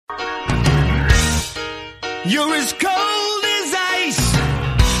You're as cold as ice.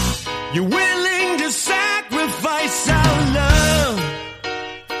 You're willing to sacrifice our love.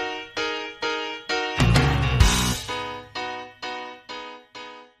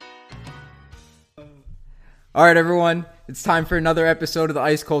 All right, everyone. It's time for another episode of the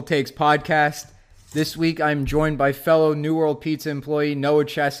Ice Cold Takes podcast. This week, I'm joined by fellow New World Pizza employee Noah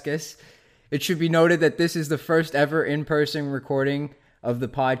Cheskis. It should be noted that this is the first ever in-person recording of the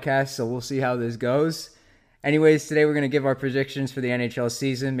podcast, so we'll see how this goes. Anyways, today we're going to give our predictions for the NHL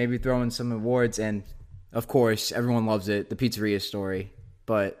season, maybe throw in some awards, and of course, everyone loves it, the pizzeria story.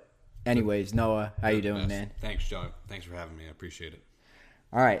 But anyways, Noah, how you doing, man? Thanks, Joe. Thanks for having me. I appreciate it.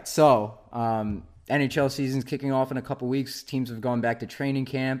 All right, so NHL season's kicking off in a couple weeks. Teams have gone back to training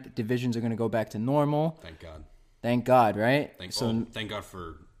camp. Divisions are going to go back to normal. Thank God. Thank God, right? Thank God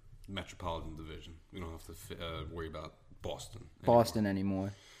for Metropolitan Division. We don't have to worry about Boston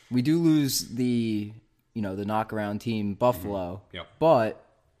anymore. We do lose the knockaround team, Buffalo. Mm-hmm. Yep. But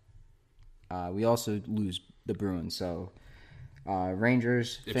we also lose the Bruins. So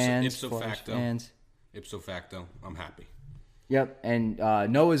Rangers fans, fans. Ipso facto, I'm happy. Yep, and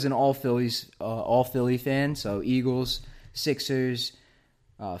Noah's an all Philly fan. So Eagles, Sixers,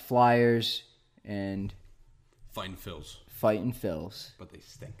 Flyers, and Fighting Phils.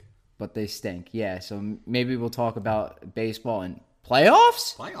 But they stink. Yeah. So maybe we'll talk about baseball and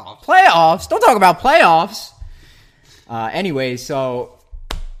playoffs. Don't talk about playoffs. Anyway, so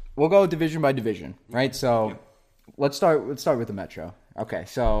we'll go division by division, right? So let's start with the Metro. Okay.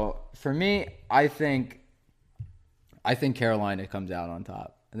 So for me, I think Carolina comes out on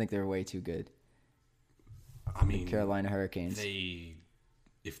top. I think they're way too good. I mean, the Carolina Hurricanes.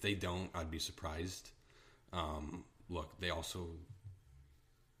 If they don't, I'd be surprised. Look,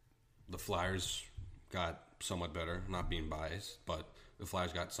 the Flyers got somewhat better. I'm not being biased, but the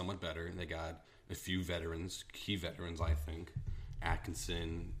Flyers got somewhat better. They got a few key veterans, I think.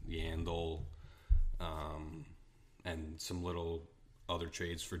 Atkinson, Yandel, and some little other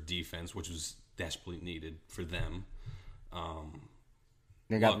trades for defense, which was desperately needed for them.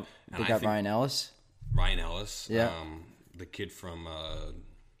 They got Ryan Ellis. Yeah. The kid from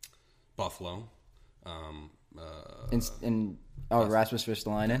Buffalo. Rasmus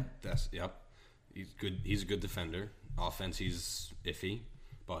Ristolainen. Yep. He's good. He's a good defender. Offense, he's iffy,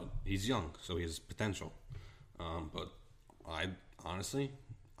 but he's young, so he has potential. But I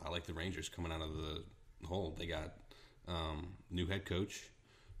like the Rangers coming out of the hole. They got new head coach.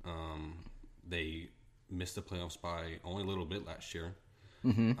 They missed the playoffs by only a little bit last year.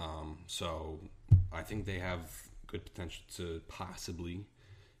 Mm-hmm. So I think they have good potential to possibly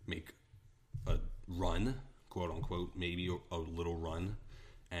make a run, quote unquote, maybe a little run,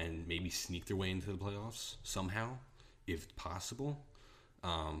 and maybe sneak their way into the playoffs somehow, if possible.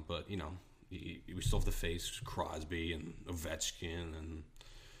 But, we still have to face Crosby and Ovechkin, and,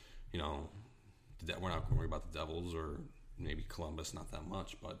 we're not going to worry about the Devils or maybe Columbus, not that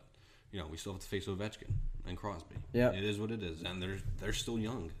much, but we still have to face Ovechkin and Crosby. Yeah, it is what it is, and they're still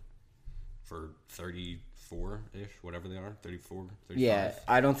young for 34-ish, whatever they are, 34, 35. Yeah,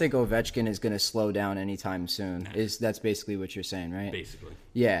 I don't think Ovechkin is going to slow down anytime soon. That's basically what you're saying, right? Basically.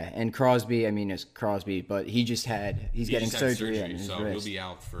 Yeah, and Crosby, it's Crosby, but he's getting surgery on his so wrist. He'll be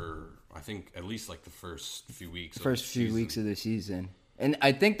out for, I think, at least like the first few weeks. Weeks of the season. And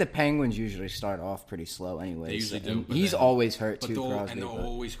I think the Penguins usually start off pretty slow anyway. They usually do. He's always hurt too, Crosby. And they'll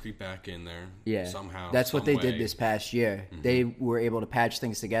always creep back in there somehow. That's what they did this past year. Mm-hmm. They were able to patch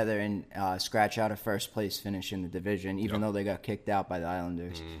things together and scratch out a first-place finish in the division, even though they got kicked out by the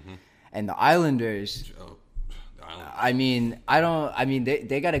Islanders. Mm-hmm. And the Islanders...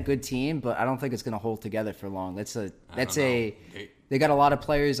 they got a good team, but I don't think it's going to hold together for long. They got a lot of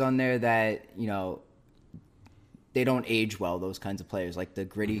players on there that, they don't age well, those kinds of players, like the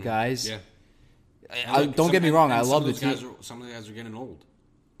gritty guys. Yeah. Don't get me wrong, I love the team. Some of the guys are getting old.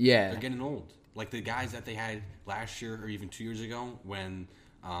 Yeah. They're getting old. Like the guys that they had last year or even 2 years ago when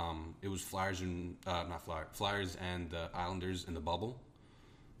it was Flyers and Islanders in the bubble.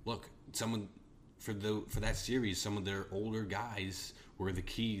 Look, for that series, some of their older guys were the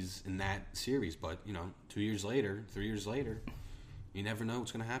keys in that series. But, 2 years later, 3 years later, you never know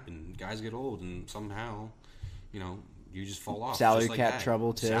what's going to happen. Guys get old and somehow... you just fall off. Salary just like cap that.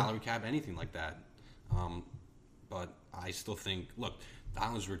 trouble, too. Salary cap, anything like that. But I still think, look, the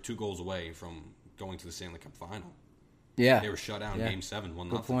Islanders were 2 goals away from going to the Stanley Cup final. Yeah. They were shut out in Game 7, 1-0.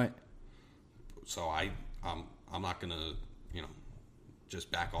 Good point. So I'm not going to,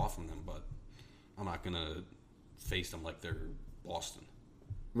 just back off from them, but I'm not going to face them like they're Boston.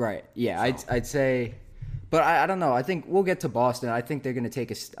 Right. Yeah, so. I'd say But I don't know. I think we'll get to Boston. I think they're going to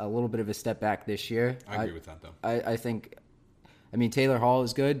take a little bit of a step back this year. I agree with that, though. I think, I mean, Taylor Hall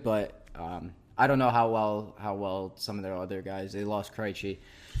is good, but I don't know how well some of their other guys. They lost Krejci,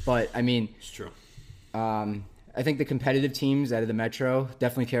 but I mean, It's true. I think the competitive teams out of the Metro,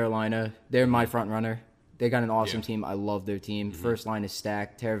 definitely Carolina. They're my front runner. They got an awesome team. I love their team. First line is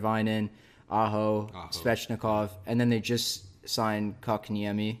stacked. Teravainen, Aho, Svechnikov, and then they just signed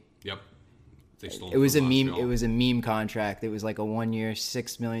Kotkaniemi. Yep. They stole It was a meme. Montreal. It was a meme contract. It was like a 1 year,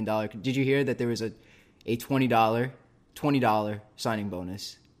 $6 million. Did you hear that there was a $20 signing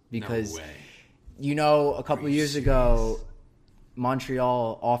bonus? Because No way. you know, a couple of years ago,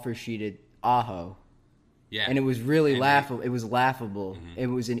 Montreal offer sheeted Aho, Yeah. and it was really And laughable. It was laughable. It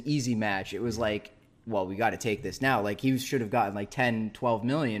was an easy match. It was like, well, we got to take this now. Like he should have gotten like 10, 12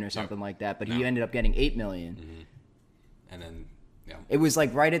 million or something like that, but he No. ended up getting 8 million. And then, yeah. It was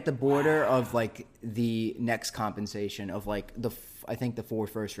like right at the border of like the next compensation of like I think the 4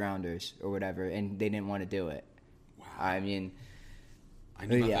 first rounders or whatever, and they didn't want to do it. Wow. I mean, I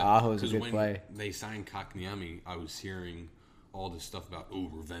knew about yeah, that, Aho's a 'cause good when play. they signed Kotkaniemi, I was hearing all this stuff about,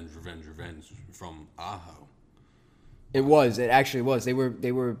 revenge from Aho. it actually was. They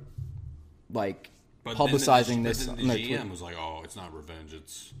were like But publicizing then this. But on then their the Twitter. GM was like, "Oh, it's not revenge.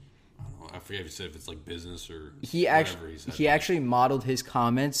 It's I don't know. I forget if he said if it's like business or He whatever actually said. he actually modeled his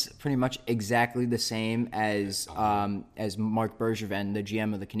comments pretty much exactly the same as Marc Bergevin, the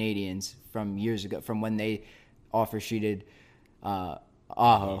GM of the Canadiens, from years ago, from when they offer sheeted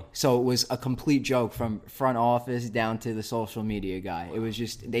Aho. So it was a complete joke from front office down to the social media guy. It was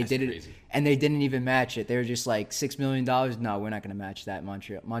just they did it, crazy. and they didn't even match it. They were just like $6 million. No, we're not going to match that.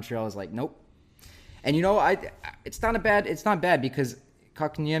 Montreal was like, nope. And you know, it's not bad because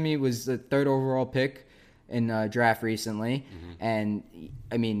Kotkaniemi was the 3rd overall pick in draft recently, and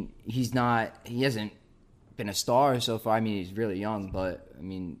I mean he hasn't been a star so far. I mean he's really young, but I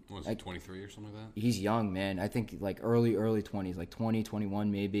mean What was it, 23 or something like that? he's young, man. I think like early 20s, like 20,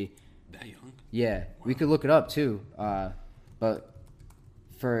 21 maybe. That young? Yeah, we could look it up too. But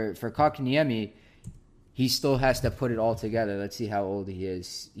for Kotkaniemi, he still has to put it all together. Let's see how old he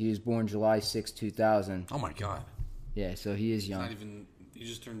is. He was born July 6, 2000. Oh my God! Yeah, so he is young. Not even. He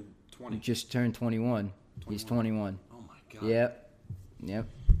just turned 20. He just turned 21. He's 21. Oh my God! Yep.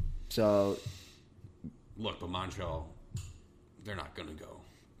 So Look, but Montreal, they're not gonna go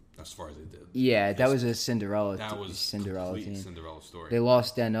as far as they did. yeah, that was a Cinderella. That was Cinderella complete team. Cinderella story. They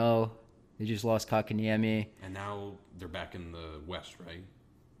lost Dano. They just lost Kotkaniemi. And now they're back in the West, right?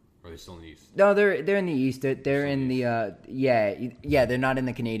 Or are they still in the East? No, they're in the East. They're in the yeah. They're not in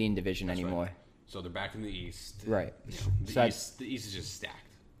the Canadian division That's anymore. right. So they're back in the East. Right. You know, So the East is just stacked.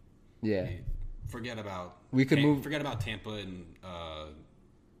 Yeah. Forget about We could move- Forget about Tampa and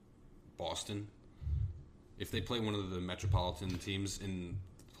Boston. If they play one of the metropolitan teams in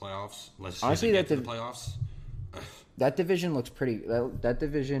the playoffs, let's say Honestly, they get that to the playoffs. That division looks pretty. That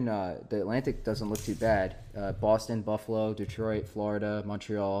division, the Atlantic doesn't look too bad. Boston, Buffalo, Detroit, Florida,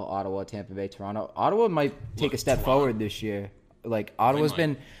 Montreal, Ottawa, Tampa Bay, Toronto. Ottawa might take a step Toronto- forward this year. Like Ottawa's might.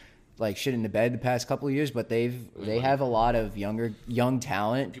 been like shit in the bed the past couple of years, but they might. have a lot of young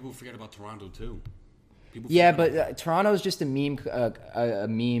talent. People forget about Toronto too. People Yeah, forget but about- Toronto's just a meme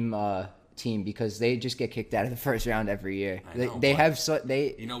team because they just get kicked out of the first round every year. I know, They but- have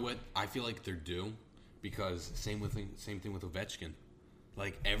they. You know what? I feel like they're due because same thing with Ovechkin.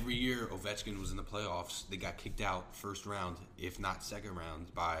 Like every year Ovechkin was in the playoffs, they got kicked out first round, if not second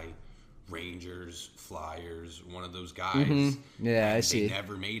round, by Rangers, Flyers, one of those guys. Yeah, And I see. They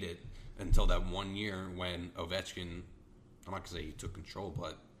never made it until that one year when Ovechkin, I'm not gonna say he took control,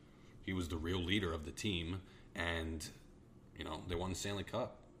 but he was the real leader of the team, and you know they won the Stanley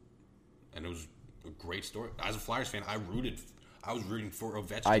Cup, and it was a great story. As a Flyers fan, I was rooting for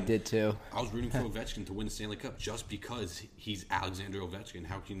Ovechkin. I did too. I was rooting for Ovechkin to win the Stanley Cup just because he's Alexander Ovechkin.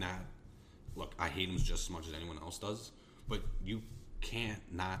 How can you not? Look, I hate him just as much as anyone else does, but you can't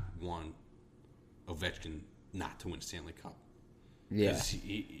not want Ovechkin not to win a Stanley Cup. Yeah. 'Cause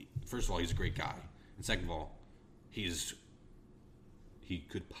first of all, he's a great guy, and second of all, he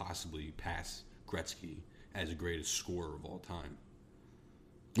could possibly pass Gretzky as the greatest scorer of all time.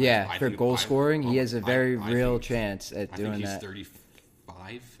 Yeah, I for think- goal scoring, he has a very I real think- chance at I doing think he's that.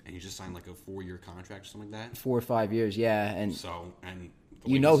 35, and he just signed like a 4-year contract or something like that. 4 or 5 years, yeah, and So, and the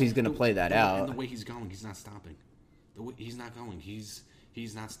You way know he's gonna play that the way- out. And the way he's going, he's not stopping. The way he's not going, he's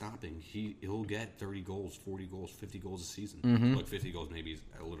not stopping. He'll get 30 goals, 40 goals, 50 goals a season. Mm-hmm. Look, 50 goals maybe is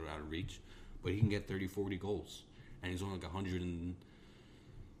a little out of reach, but he can get 30, 40 goals, and he's only like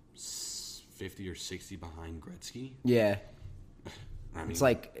 150 or 60 behind Gretzky. yeah, I mean,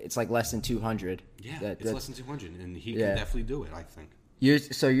 it's like less than 200. yeah, it's less than 200, and he Yeah. can definitely do it. I think.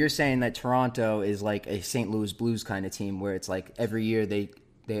 So you're saying that Toronto is like a St. Louis Blues kind of team where it's like every year they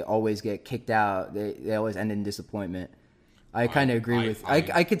always get kicked out. They always end in disappointment. I kind of agree with.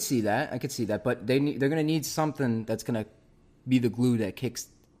 I could see that. I could see that. But they're going to need something that's going to be the glue that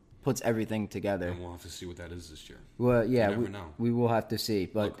puts everything together. And we'll have to see what that is this year. Well, yeah, You never know. we will have to see.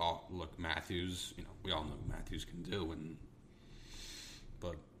 But Look, Matthews. We all know what Matthews can do,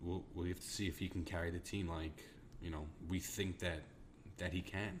 but we'll have to see if he can carry the team like we think that he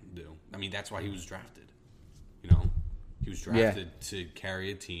can do. I mean, that's why he was drafted. He was drafted to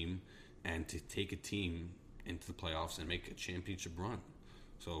carry a team and to take a team into the playoffs and make a championship run.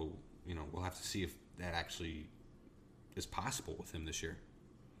 So we'll have to see if that actually is possible with him this year.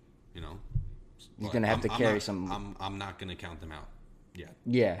 He's going to have to carry some. I'm not going to count them out. Yeah.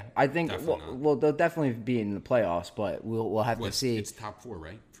 Yeah, I think. Definitely not. Well, they'll definitely be in the playoffs, but we'll have to see. It's top 4,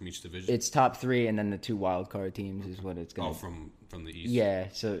 right, from each division. It's top 3, and then the 2 wild card teams is what it's going. Oh, from the East. Yeah,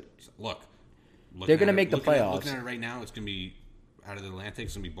 so look, they're going to make the playoffs. Looking at it right now, it's going to be out of the Atlantic.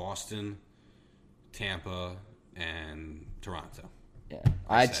 It's going to be Boston, Tampa, and Toronto. Yeah,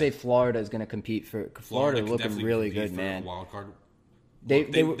 I'd say Florida is going to compete for. Florida could looking definitely really compete good, for a man. wild card.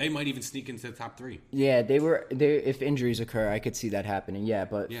 They might even sneak into the top 3. Yeah, they if injuries occur, I could see that happening. Yeah,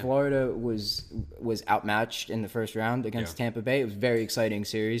 but Florida was outmatched in the first round against Tampa Bay. It was a very exciting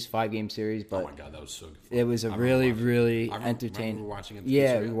series, 5-game series. But Oh my God, that was so good. it was a really entertaining. Remember watching it at the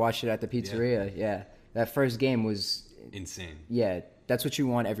Yeah, pizzeria? we watched it at the pizzeria. Yeah, that first game was Insane. Yeah, that's what you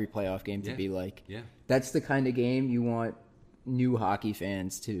want every playoff game to Yeah. be like. Yeah. That's the kind of game you want new hockey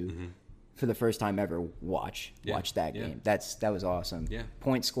fans to, for the first time ever, watch that Yeah. game. That was awesome. Yeah.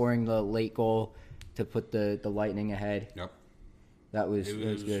 Point scoring the late goal to put the Lightning ahead. Yep. That was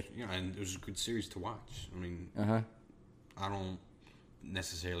good. Yeah, and it was a good series to watch. I mean, I don't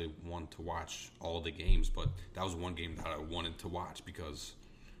necessarily want to watch all the games, but that was one game that I wanted to watch because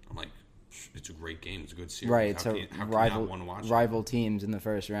I'm like, it's a great game. It's a good series. Right, it's how a can you not want to watch it? rival teams in the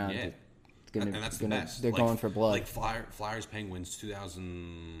first round. Yeah. And that's the best. They're going for blood. Like Flyers Penguins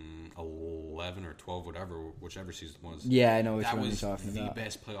 2011 or 12, whichever season it was. Yeah, I know which that one you're was talking the about.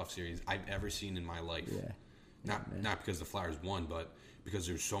 best playoff series I've ever seen in my life. Yeah. Not because the Flyers won, but because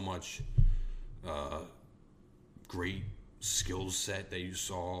there's so much great skill set that you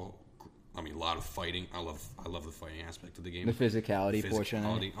saw. I mean, a lot of fighting. I love the fighting aspect of the game. The physicality portion.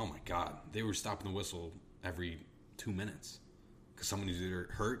 Oh my God, they were stopping the whistle every 2 minutes because someone was either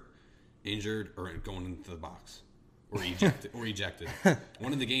hurt, injured, or going into the box, or ejected.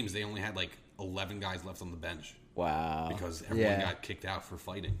 One of the games they only had like 11 guys left on the bench. Wow. Because everyone got kicked out for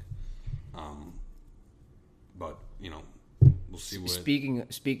fighting. But we'll see what.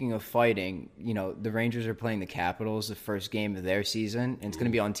 Speaking of fighting, the Rangers are playing the Capitals the first game of their season, and it's going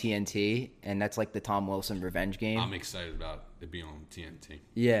to be on TNT, and that's like the Tom Wilson revenge game. I'm excited about it being on TNT.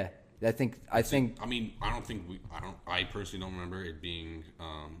 Yeah, I think. I mean, I personally don't remember it being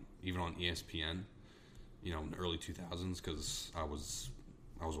even on ESPN. In the early 2000s because I was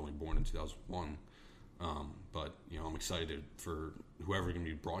only born in 2001. But I'm excited for whoever going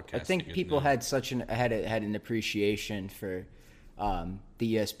to be broadcasting. I think people had had an appreciation for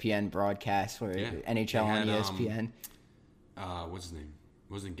the ESPN broadcast for NHL on ESPN. What's his name?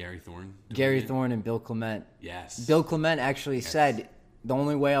 Wasn't Gary Thorne? Gary Thorne and Bill Clement. Yes. Bill Clement actually said, "The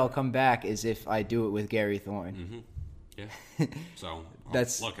only way I'll come back is if I do it with Gary Thorne." Mm-hmm. Yeah. So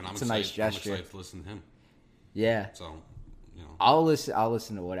that's look, and I'm a excited, nice gesture. I'm excited to listen to him. Yeah. So. I'll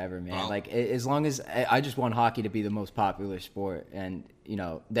listen to whatever, man. As long as I just want hockey to be the most popular sport, and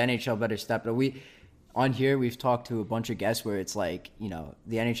the NHL better step it up. On here we've talked to a bunch of guests where it's like the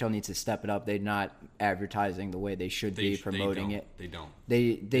NHL needs to step it up. They're not advertising the way they should be promoting it. They don't.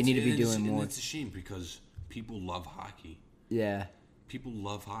 They need to be doing more. And it's a shame because people love hockey. Yeah. People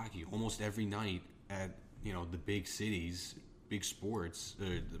love hockey almost every night at the big cities, big sports,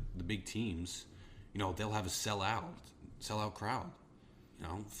 the big teams. They'll have a sellout crowd.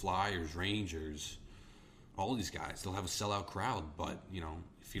 Flyers, Rangers, all these guys, they'll have a sellout crowd, but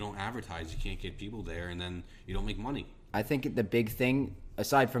if you don't advertise, you can't get people there, and then you don't make money. I think the big thing,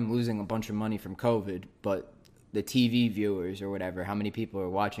 aside from losing a bunch of money from COVID, but the TV viewers or whatever, how many people are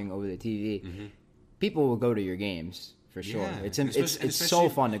watching over the TV, people will go to your games for sure. Yeah. It's so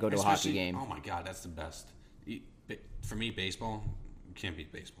fun to go to a hockey game. Oh my God, that's the best. For me, baseball, you can't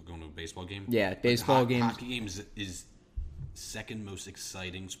beat baseball. Going to a baseball game. Yeah, baseball games. Hockey games is second most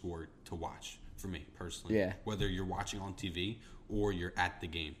exciting sport to watch for me personally. Yeah. Whether you're watching on TV or you're at the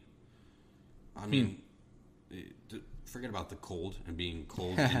game. I mean, forget about the cold and being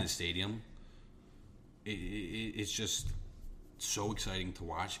cold in the stadium. It's just so exciting to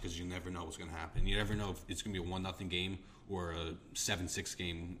watch because you never know what's going to happen. You never know if it's going to be a 1-0 game or a 7-6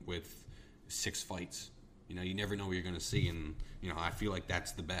 game with 6 fights. You know, you never know what you're going to see, and you know, I feel like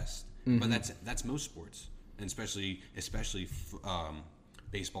that's the best. But that's most sports, and especially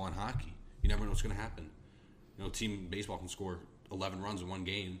baseball and hockey. You never know what's going to happen. You know, team baseball can score 11 runs in one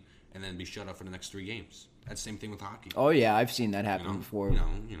game and then be shut out for the next 3 games. That's the same thing with hockey. Oh yeah, I've seen that happen before.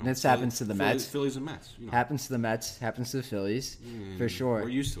 This happens to the Mets. Phillies and Mets. Happens to the Mets. Happens to the Phillies, for sure. We're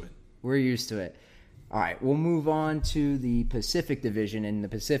used to it. We're used to it. All right, we'll move on to the Pacific Division. In the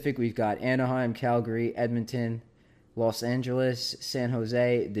Pacific, we've got Anaheim, Calgary, Edmonton, Los Angeles, San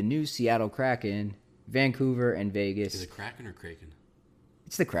Jose, the new Seattle Kraken, Vancouver, and Vegas. Is it Kraken or Kraken?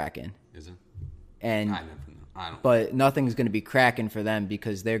 It's the Kraken. Is it? And I never know. I don't. But nothing's going to be cracking for them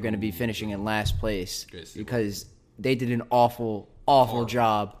because they're going to be finishing in last place because they did an awful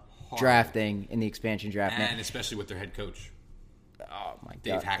job drafting in the expansion draft. And especially with their head coach. Oh, my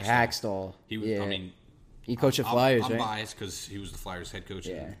Dave God. Haxtell. He was, I mean, he coached the Flyers, I'm right? biased because he was the Flyers head coach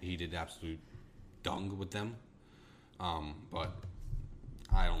and he did absolute dung with them. But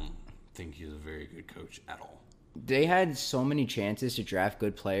I don't think he's a very good coach at all. They had so many chances to draft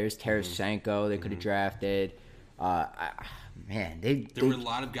good players. Tarasenko, they could have drafted. There were a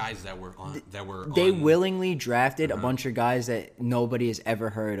lot of guys that were on. They willingly drafted a bunch of guys that nobody has ever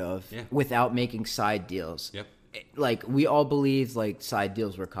heard of without making side deals. Yep. Like, we all believed like side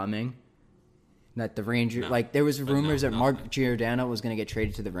deals were coming. That the Rangers, there was rumors that Mark Giordano was going to get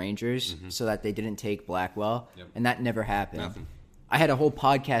traded to the Rangers so that they didn't take Blackwell, and that never happened. Nothing. I had a whole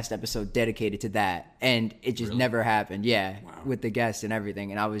podcast episode dedicated to that, and it just never happened. Yeah, with the guests and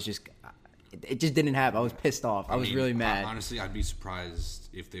everything, and I was just, it just didn't happen. I was pissed off. I was really mad. Honestly, I'd be surprised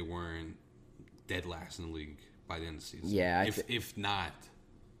if they weren't dead last in the league by the end of the season. Yeah, if not,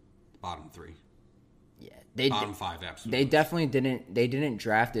 bottom 3. Yeah, bottom 5, absolutely. They definitely didn't. They didn't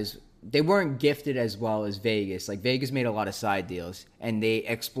draft as. They weren't gifted as well as Vegas. Like, Vegas made a lot of side deals, and they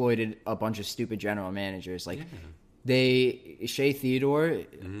exploited a bunch of stupid general managers. Like, Shea Theodore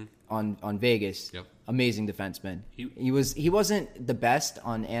on Vegas, amazing defenseman. He wasn't the best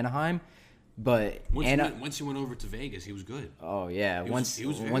on Anaheim, but once he went over to Vegas, he was good. Oh yeah, once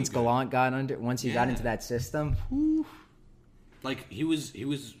good. Gallant got got into that system, whew. Like he was.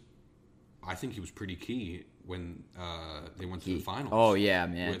 I think he was pretty key when they went to the finals. Oh yeah,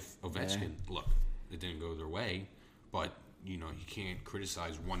 man. With Ovechkin, look, it didn't go their way, but you can't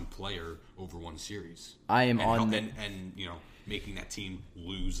criticize one player over one series. And making that team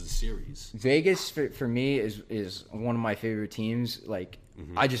lose the series. Vegas for me is one of my favorite teams. Like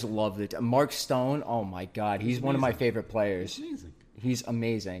I just love it. Mark Stone, oh my God, he's one of my favorite players. He's amazing. He's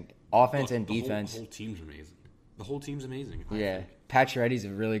amazing, offense and defense. The whole team's amazing. The whole team's amazing. Yeah, Pacioretty's a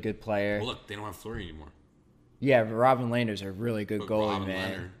really good player. Well, look, they don't have Fleury anymore. Yeah, Robin Lehner's a really good goalie, Robin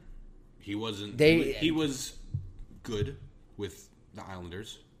man. Lehner, he wasn't. He was good with the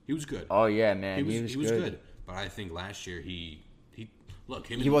Islanders. He was good. Oh yeah, man, he was good. But I think last year he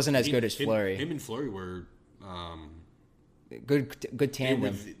wasn't as good as Fleury. Him and Fleury were good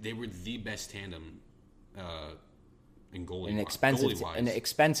tandem. They were the best tandem in goalie. An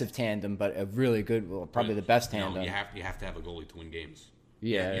expensive tandem, but a really good, probably the best tandem. No, you have to have a goalie to win games.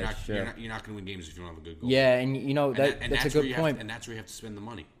 Yeah, you're not going to win games if you don't have a good goalie. Yeah, and that's a good point. And that's where you have to spend the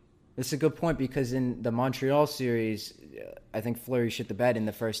money. It's a good point because in the Montreal series, I think Fleury shit the bed in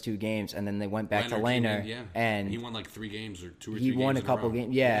the first 2 games, and then they went back to Lehner. And he won like 3 games or 2 or 3 games. He won a couple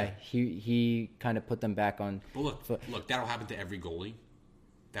games. Yeah, he kind of put them back on. But look, that'll happen to every goalie.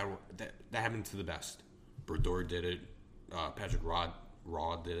 That happened to the best. Brodeur did it. Patrick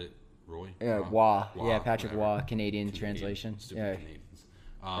Raw did it. Roy? Waugh. Yeah, Patrick Waugh, Canadian translation. Stupid Canadians.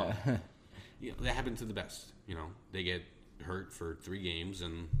 That happened to the best. They get hurt for 3 games,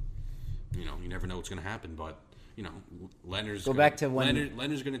 and you never know what's going to happen. But Leonard's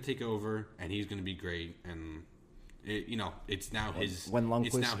Leonard's going to take over, and he's going to be great. And it's now his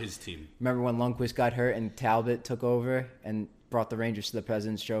team. Remember when Lundqvist got hurt and Talbot took over and brought the Rangers to the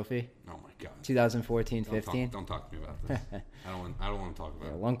President's Trophy? Oh my God! 2014-15. Don't talk to me about this. I don't want to talk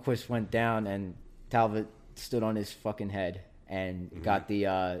about it. Lundqvist went down, and Talbot stood on his fucking head and got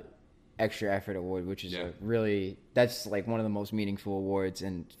the extra effort award, which is that's like one of the most meaningful awards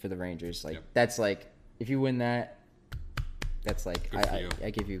for the Rangers. Like that's like if you win that, that's like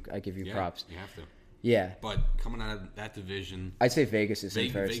I give you props. You have to. Yeah. But coming out of that division, I'd say Vegas is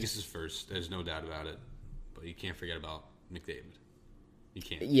in first. Vegas is first. There's no doubt about it. But you can't forget about McDavid. You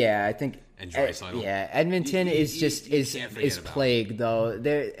can't. Yeah, I think. And Draisaitl. Edmonton is plagued though.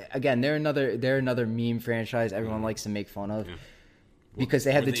 They're another meme franchise everyone likes to make fun of. Yeah. Because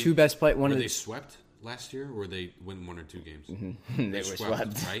they had the 2 best players. Were they swept last year, or they win 1 or 2 games? They were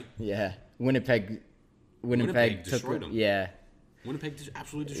swept. Right? Yeah. Winnipeg took destroyed them. Yeah. Winnipeg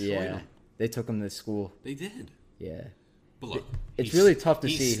absolutely destroyed them. They took them to school. They did. Yeah. But look, It's really tough to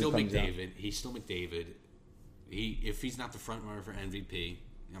see he's who still comes out. McDavid. He's still McDavid. If he's not the front runner for MVP,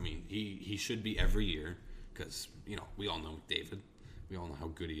 I mean, he should be every year because we all know McDavid. We all know how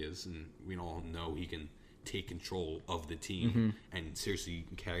good he is, and we all know he can take control of the team and seriously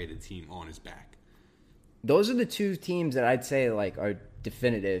carry the team on his back. Those are the 2 teams that I'd say like are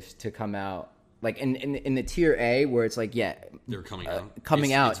definitive to come out. Like in the tier A, where it's like They're coming out.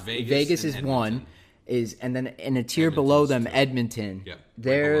 Coming out. It's Vegas is and one. Edmonton. And then in a tier below them, 2. Edmonton. Yeah,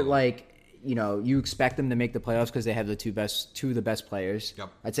 They're right below. like, you expect them to make the playoffs because they have the 2 of the best players. Yep.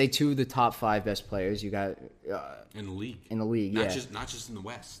 I'd say 2 of the top 5 best players. You got In the league. yeah. Not just in the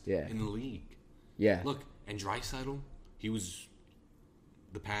West. Yeah. In the league. Yeah. Look, and Draisaitl, he was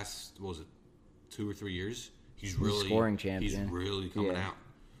the past 2 or 3 years. He's really scoring champion. He's really coming Yeah. out.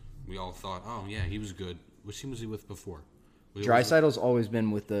 We all thought, oh yeah, he was good. Which team was he with before? Draisaitl's always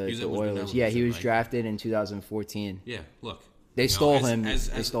been with the He's always been Oilers. with Yeah, them, he was right? drafted in 2014. Yeah, look. They stole him. They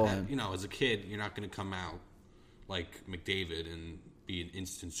stole him. As a kid, you're not going to come out like McDavid and be an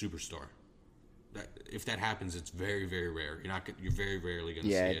instant superstar. If that happens, it's very, very rare. You're very rarely going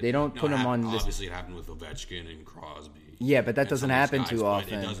to see it. they don't put him on this. Obviously, it happened with Ovechkin and Crosby. Yeah, but that and doesn't some of these happen guys, too but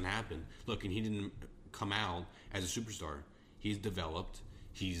often. It doesn't happen. Look, and he didn't come out as a superstar. He's developed.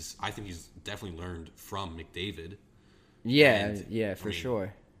 I think he's definitely learned from McDavid. Yeah, And, for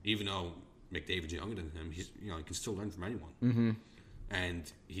sure. Even though McDavid's younger than him, he can still learn from anyone. Mm-hmm.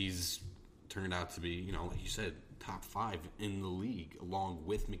 And he's turned out to be, like you said, top 5 in the league, along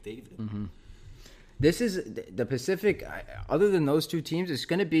with McDavid. Mm-hmm. This is the Pacific. Other than those 2 teams, it's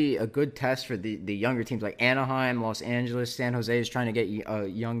going to be a good test for the younger teams like Anaheim, Los Angeles, San Jose is trying to get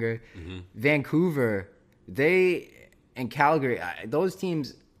younger. Mm-hmm. Vancouver, and Calgary, those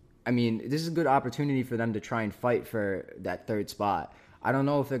teams. I mean, this is a good opportunity for them to try and fight for that 3rd spot. I don't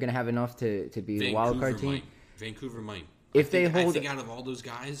know if they're going to have enough to be the wild card team. Vancouver might. I think out of all those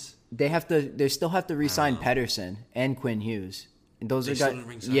guys, they still have to re-sign Pedersen and Quinn Hughes. And those They are still guys, didn't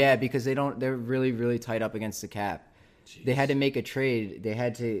re-sign yeah, them? because they're really, really tight up against the cap. They had to make a trade. They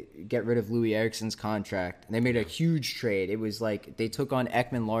had to get rid of Louis Eriksson's contract. And they made a huge trade. It was like they took on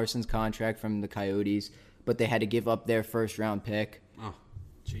Ekman Larsson's contract from the Coyotes, but they had to give up their 1st-round pick. oh,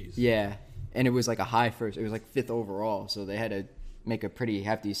 jeez. Yeah, and it was like a high first. It was like 5th overall, so they had to make a pretty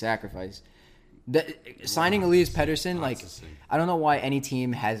hefty sacrifice. Signing Elias Pettersson, insane. I don't know why any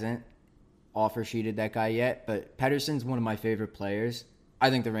team hasn't offer sheeted that guy yet, but Pettersson's one of my favorite players. I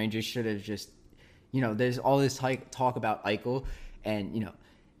think the Rangers should have just, there's all this talk about Eichel, and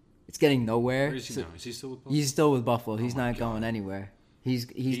it's getting nowhere. Where is he now? Is he still with Buffalo? He's still with Buffalo. He's my not going God. anywhere. He's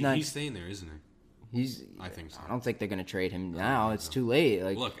not. He's staying there, isn't he? I think so. I don't think they're going to trade him now. It's too late.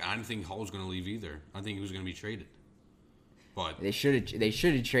 Look, I didn't think Hull was going to leave either. I didn't think he was going to be traded. But they should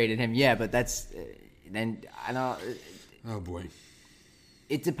have traded him. Yeah, but that's then I don't. oh boy,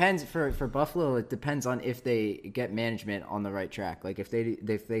 It depends for Buffalo. It depends on if they get management on the right track. Like if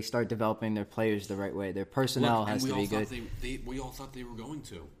they start developing their players the right way, their personnel has to be good. We all thought they were going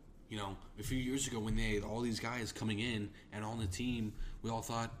to. A few years ago when they had all these guys coming in and on the team, we all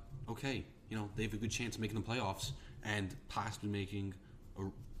thought, okay, they have a good chance of making the playoffs and possibly making a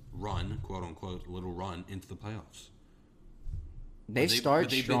run, quote unquote, a little run into the playoffs. They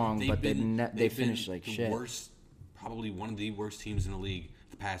start strong, but they finish like the shit. Probably one of the worst teams in the league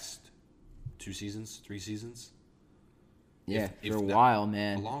the past 3 seasons. Yeah, If for a that- while,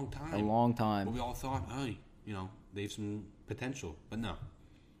 man. A long time. A long time. But we all thought, hey, they have some potential. But no.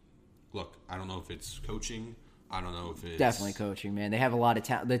 Look, I don't know if it's coaching. I don't know if it's... Definitely coaching, man. They have a lot of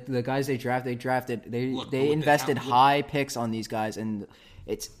talent. The guys they drafted. They Look, invested look- high picks on these guys, and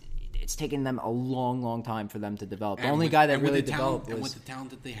it's taken them a long, long time for them to develop. The only guy that really developed and was with the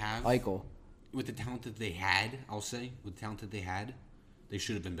talent that they have, Eichel. with the talent that they had, I'll say, with the talent that they had, they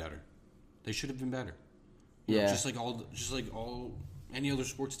should have been better. They should have been better. Yeah. Just like all any other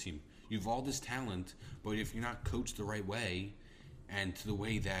sports team. You have all this talent, but if you're not coached the right way and to the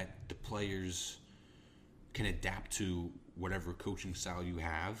way that the players can adapt to whatever coaching style you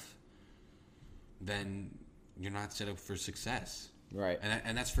have, then you're not set up for success. Right.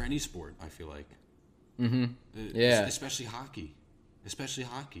 And that's for any sport, I feel like. Mm-hmm. Yeah. Especially hockey.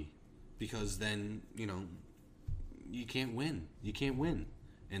 Because then, you can't win.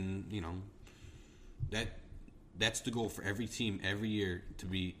 And, that's the goal for every team every year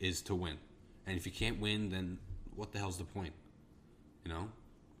is to win. And if you can't win, then what the hell's the point?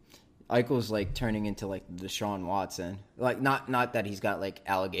 Eichel's like turning into like Deshaun Watson. Like not that he's got like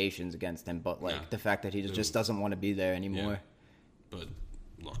allegations against him, but like the fact that he just doesn't want to be there anymore. Yeah. But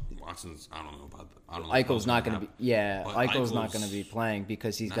look, Watson's. I don't know about that. I don't know. Eichel's not going to be. Yeah, But Eichel's not going to be playing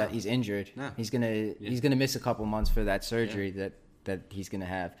because he's injured. Nah. He's gonna miss a couple months for that surgery that he's gonna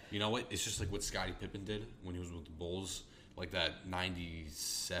have. You know what? It's just like what Scottie Pippen did when he was with the Bulls, like that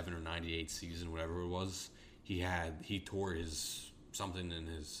 97 or 98 season, whatever it was. He tore something in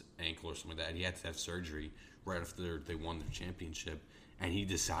his ankle or something like that. He had to have surgery right after they won the championship, and he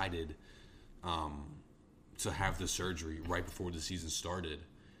decided to have the surgery right before the season started,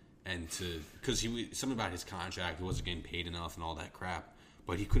 and because something about his contract, he wasn't getting paid enough and all that crap.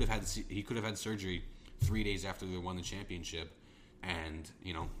 But he could have had surgery 3 days after they won the championship, and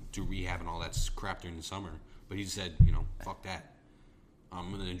do rehab and all that crap during the summer. But he said, fuck that. I'm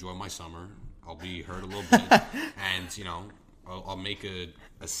gonna enjoy my summer. I'll be hurt a little bit, and I'll make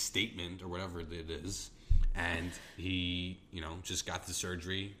a statement or whatever it is. And he, just got the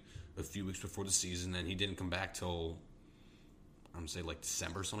surgery a few weeks before the season, and he didn't come back till I'm gonna say like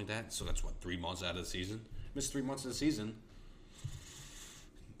December or something like that. So that's 3 months out of the season. Missed 3 months of the season.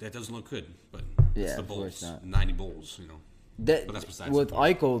 That doesn't look good, but it's the Bulls, 90 Bulls, But that's besides with the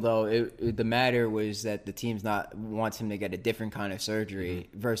point. Eichel, though, the matter was that the team's wants him to get a different kind of surgery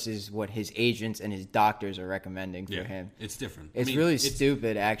versus what his agents and his doctors are recommending for him. It's different. It's really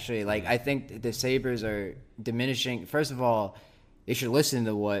stupid, actually. Like, I think the Sabres are diminishing. First of all, they should listen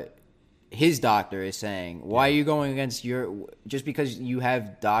to what his doctor is saying. Why are you going against just because you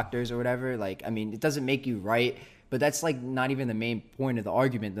have doctors or whatever? Like, I mean, it doesn't make you right, but that's like not even the main point of the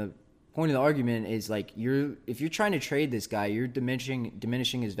argument. The point of the argument is like if you're trying to trade this guy, you're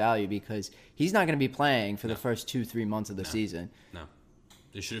diminishing his value because he's not going to be playing for the first 2-3 months of the season. No,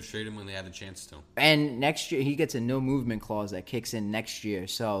 they should have traded him when they had the chance to. And next year he gets a no movement clause that kicks in next year,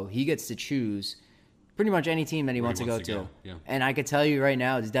 so he gets to choose pretty much any team that he wants to go to. Yeah. And I could tell you right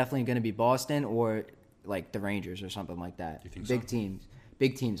now, it's definitely going to be Boston or like the Rangers or something like that. You think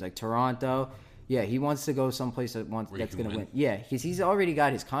Big teams like Toronto. Yeah, he wants to go someplace that's going to win. Yeah, he's already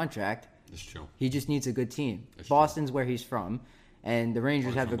got his contract. That's true. He just needs a good team. That's Boston's where he's from, and the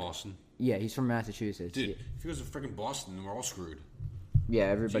Rangers have Boston. Yeah, he's from Massachusetts. Dude, yeah. if he goes to freaking Boston, then we're all screwed. Yeah,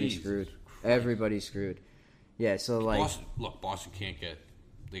 everybody's Jesus screwed. Christ. Everybody's screwed. Yeah, so like Boston can't get.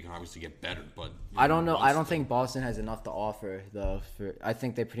 They can obviously get better, but I don't know. I don't think Boston has enough to offer though. I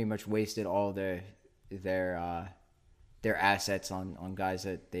think they pretty much wasted all their assets on guys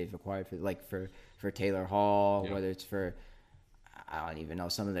that they've acquired for Taylor Hall, whether it's for I don't even know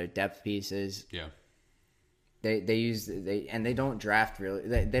some of their depth pieces. Yeah, they don't draft really.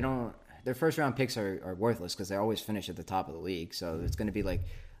 They don't. Their first round picks are worthless because they always finish at the top of the league. So it's going to be like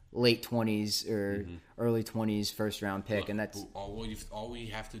late 20s or early 20s first round pick, and that's all we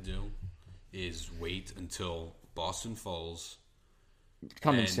have to do is wait until Boston falls. It's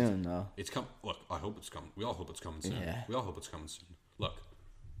coming soon, though. Look, I hope it's coming. We all hope it's coming soon. Yeah. We all hope it's coming soon. Look,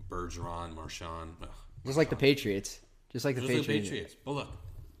 Bergeron, Marchand. Just like the Patriots. Just like the Patriots. But look,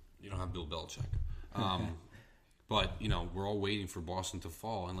 you don't have Bill Belichick. But, we're all waiting for Boston to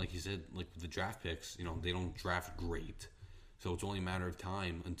fall. And like you said, like the draft picks, they don't draft great. So it's only a matter of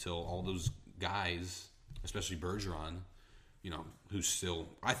time until all those guys, especially Bergeron, who's still,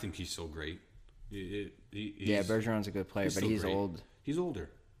 I think he's still great. Bergeron's a good player, but he's old. He's older.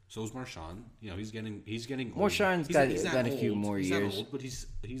 So is Marchand. He's getting old. Marchand's got a few more he's years. Not old, but he's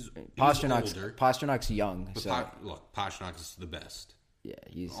older. Pasternak's young. But so. Look, Pasternak is the best. Yeah,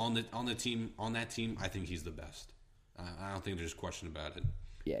 he's on that team. I think he's the best. I don't think there's a question about it.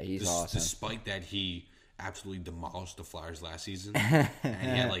 Yeah, he's awesome. Despite that, he absolutely demolished the Flyers last season, and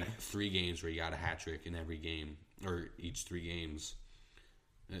he had like 3 games where he got a hat trick in every game or each 3 games.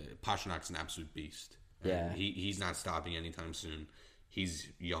 Pasternak's an absolute beast. Yeah, he's not stopping anytime soon. He's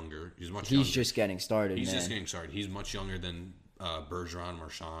younger. He's younger. He's just getting started. He's much younger than Bergeron,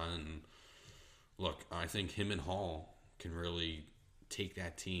 Marchand. And look, I think him and Hall can really take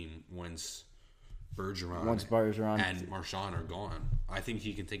that team once Bergeron and Marchand are gone. I think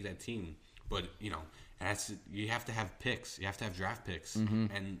he can take that team. But, you have to have picks. You have to have draft picks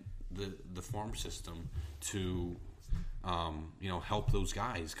and the farm system to, help those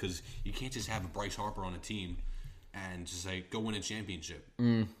guys. Because you can't just have a Bryce Harper on a team and just say, go win a championship.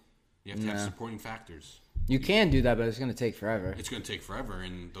 You have to have supporting factors. You can do that, but it's going to take forever. It's going to take forever,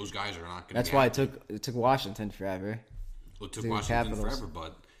 and those guys are not going to. That's why it took Washington forever. It took Washington forever,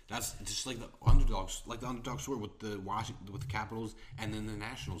 but that's just like the underdogs were with the Capitals, and then the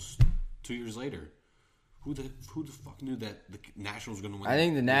Nationals 2 years later. Who the fuck knew that the Nationals were going to win? I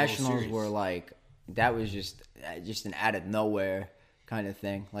think the Nationals were like that was just an out of nowhere kind of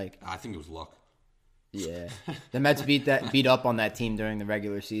thing. Like, I think it was luck. yeah, the Mets beat up on that team during the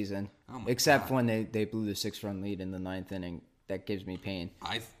regular season, except God. when they blew the 6-run lead in the 9th inning. That gives me pain.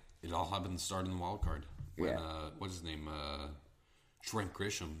 It all happened to start in the wild card. When, Yeah. What's his name? Trent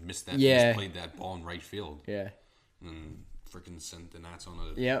Grisham missed that. Yeah. Played that ball in right field. Yeah, And freaking sent the Nats on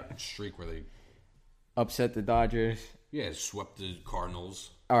a Yep. streak where they upset the Dodgers. swept the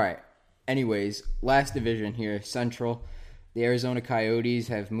Cardinals. All right. Anyways, last division here, Central. The Arizona Coyotes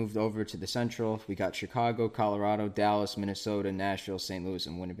have moved over to the Central. We got Chicago, Colorado, Dallas, Minnesota, Nashville, St. Louis,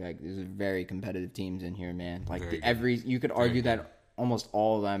 and Winnipeg. These are very competitive teams in here, man. Like Very good. you could argue that almost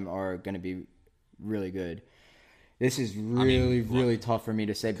all of them are going to be really good. This is really, really tough for me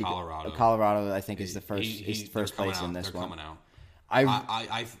to say. Because Colorado, I think, is the first place in this they're one. coming out.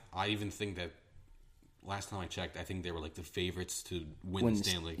 I I even think that last time I checked, I think they were like the favorites to win Win- the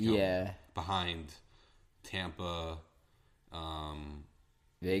Stanley Cup. yeah. Behind Tampa,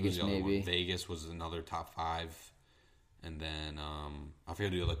 Vegas who's the other one? maybe. Vegas was another top 5, and then I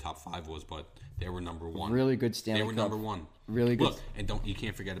forget who the other top 5 was, but they were number 1. Really good Stanley They were Cup. number 1. Really good. Look, and you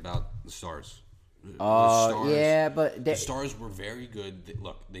can't forget about the Stars. Yeah, but The Stars were very good.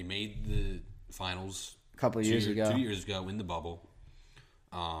 They made the finals a couple years ago. 2 years ago in the bubble.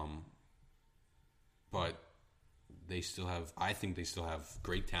 But I think they still have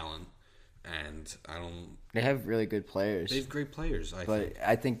great talent, and They have really good players. they have great players. But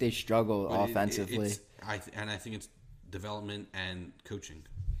I think they struggle But offensively. I think it's development and coaching.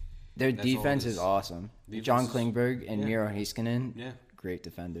 Their that's all it defense is. is awesome. Defense John is- Klingberg and yeah. Miro Heiskanen, Yeah, great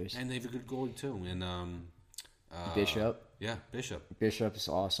defenders. and they have a good goalie too. And Bishop. yeah, Bishop. Bishop is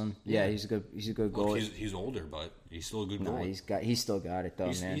awesome. Yeah, he's a good Look, goalie. he's older, but he's still a good No, goalie. he's still got it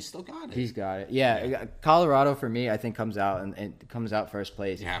though, man. He's still got it. He's got it. Yeah, Colorado for me, I think comes out and comes out first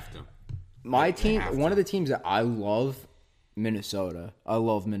place. You have to. My They team, have one to. of the teams that I love, Minnesota. I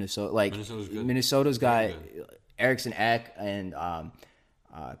love Minnesota. Like Minnesota's good. Minnesota's got Very Eriksson Ek and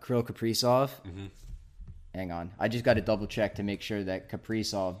Kirill Kaprizov. Mm-hmm. Hang on, I just got to double check to make sure that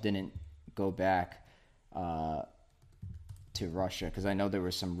Kaprizov didn't go back to Russia, because I know there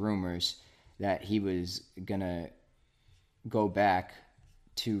were some rumors that he was gonna go back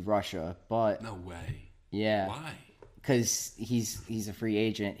to Russia, but No way. yeah, Why? because he's a free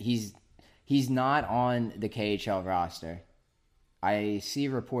agent. He's not on the KHL roster. I see a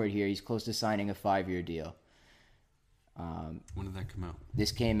report here. He's close to signing a 5-year deal. When did that come out?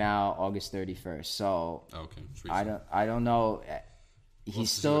 This came out August 31st. So Oh, okay. It's recent. I don't know. He's We'll have to see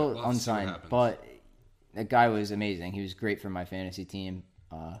still what- we'll have to see what unsigned, happens. but that guy was amazing. He was great for my fantasy team.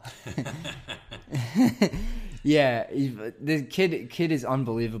 Yeah, the kid is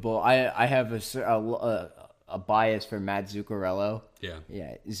unbelievable. I have a bias for Matt Zuccarello.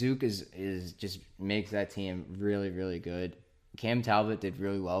 Yeah. Zook is just makes that team really, really good. Cam Talbot did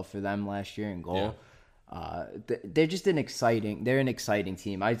really well for them last year in goal. They're just an exciting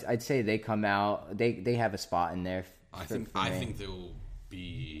team. I'd say they come out. They have a spot in there. I think they'll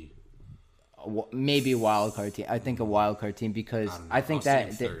be. Maybe a wild card team. I think a wild card team because I don't know. I think I was that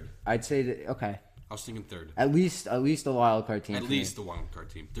thinking third. I'd say that okay. I was thinking third. At least a wild card team. At for me. least the wild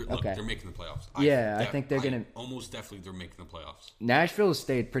card team. Look, Okay. they're making the playoffs. Yeah, I think they're gonna- Almost definitely, they're making the playoffs. Nashville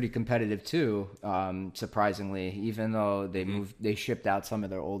stayed pretty competitive too, surprisingly. Even though they shipped out some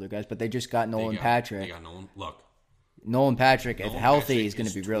of their older guys, but they just got Nolan Patrick. They got Nolan. Look, Nolan Patrick, if Nolan healthy, Patrick is going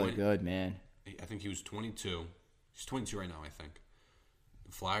to is be really 20 good, man. I think he was 22. He's 22 right now, I think.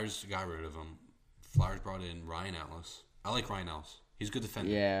 The Flyers got rid of him. Flyers brought in Ryan Ellis. I like Ryan Ellis. He's a good defender.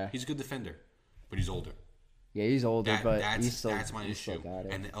 Yeah. He's a good defender, but he's older. Yeah, he's older, but That's he's still my he's still issue. got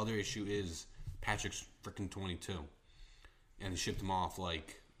it. And the other issue is Patrick's freaking 22, and they shipped him off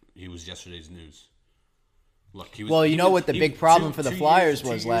like he was yesterday's news. Look, he was. Well, you he know was- what the he- big problem two- for the 2 Flyers years-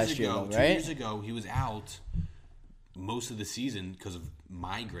 was 2 years last year, ago- though, 2 right? years ago, he was out most of the season because of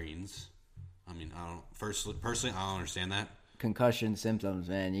migraines. I mean, I don't personally, I don't understand that. Concussion symptoms,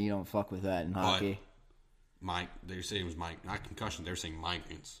 man. You don't fuck with that in hockey. They say it was not concussion. They're saying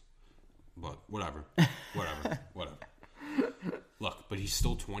migraines, but whatever. Look, but he's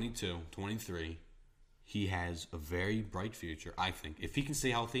still 22, 23. He has a very bright future, I think. If he can stay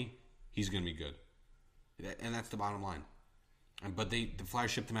healthy, he's going to be good. And that's the bottom line. But the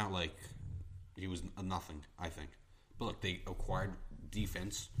Flyers shipped him out like he was a nothing, I think. But look, they acquired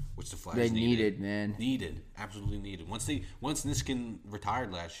defense, which the Flyers They needed, man. Needed, absolutely needed. Once Niskin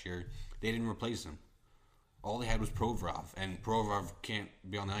retired last year, they didn't replace him. All they had was Provorov, and Provorov can't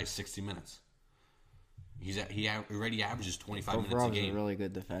be on the ice 60 minutes. He already averages 25 minutes a Provorov's game. a really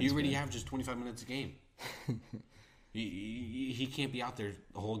good defenseman. He already averages 25 minutes a game. he can't be out there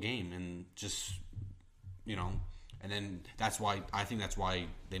the whole game and just And then that's why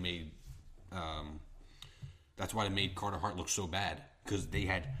they made Carter Hart look so bad, because they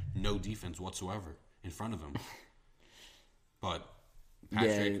had no defense whatsoever in front of him. But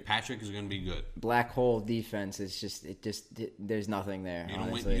Patrick is going to be good. Black hole defense is just there's nothing there.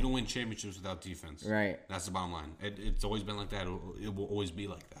 You don't win championships without defense. Right. That's the bottom line. It's always been like that. It will always be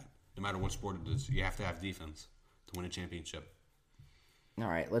like that. No matter what sport it is, you have to have defense to win a championship. All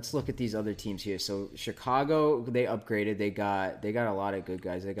right, let's look at these other teams here. So Chicago, they upgraded. They got a lot of good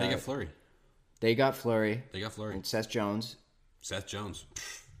guys. They got Fleury. They got Fleury. And Seth Jones.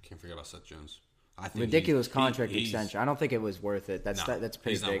 Can't forget about Seth Jones. I think ridiculous contract extension. I don't think it was worth it. That's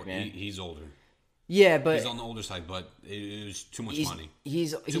pretty big, man. He's older. Yeah, but he's on the older side, but it was too much money.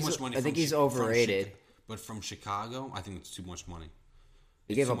 He's much money. I think he's overrated. But from Chicago, I think it's too much money.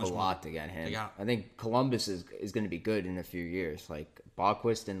 They gave up a lot to get him. I think Columbus is going to be good in a few years. Like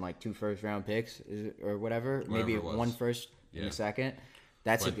Bachquist and like 2 first-round picks or whatever maybe 1 first and a second.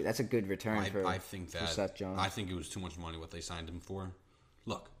 That's a good return for Seth Jones. I think it was too much money what they signed him for.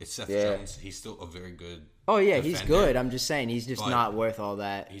 Look, it's Seth Jones. He's still a very good. Oh yeah, defender. He's good. I'm just saying he's just not worth all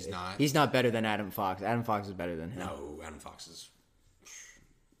that. He's not. He's not better than Adam Fox. Adam Fox is better than him. No, Adam Fox is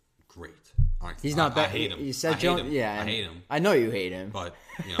great. He's not better. I hate him. You said Jones. Yeah, I hate him. I know you hate him, but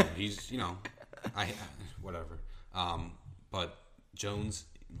he's whatever. But Jones,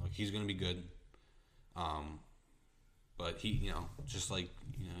 like, he's gonna be good. But he, just like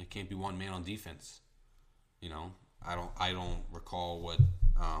he can't be one man on defense. I don't recall what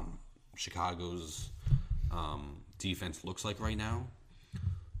Chicago's defense looks like right now,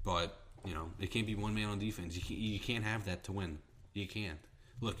 but it can't be one man on defense. You can't have that to win. You can't.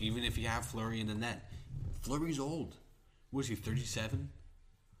 Look, even if you have Fleury in the net, Fleury's old. What is he, 37?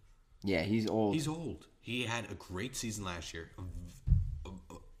 Yeah, he's old. He's old. He had a great season last year.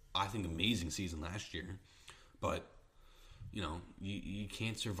 I think amazing season last year, but you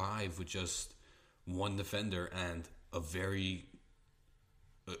can't survive with just one defender and a very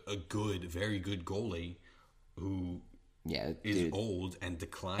good goalie who is old and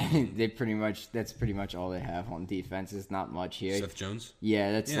declining. That's pretty much all they have on defense. It's not much here. Seth Jones?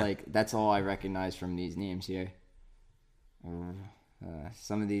 Yeah, that's all I recognize from these names here.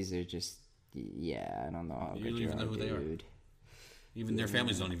 Some of these are just I don't know how you good don't even know who they are. Even their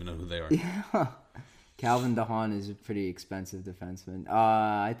families don't even know who they are. Yeah. Calvin DeHaan is a pretty expensive defenseman.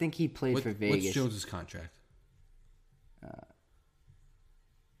 I think he played for Vegas. What's Jones' contract?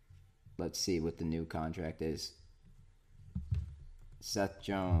 Let's see what the new contract is. Seth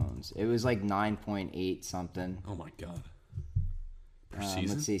Jones. It was like 9.8 something. Oh my god. Per season?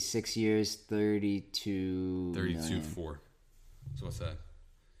 Let's see, 6 years, 32 million. 4. So what's that?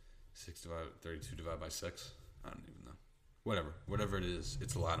 32 divided by 6? I don't even know. Whatever it is,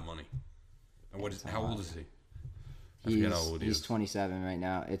 it's a lot of money. And how old is he? I forget how old he is. He's 27 right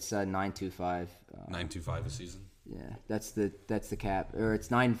now. It's 9.25. 9.25 a season. Yeah, that's the cap, or it's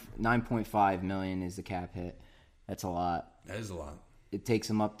 9.5 million is the cap hit. That's a lot. That is a lot. It takes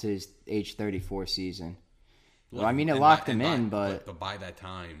him up to his age 34 season. Well, I mean, it locked him in, but by that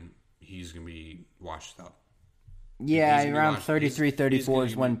time, he's gonna be washed up. Yeah, around 33, 34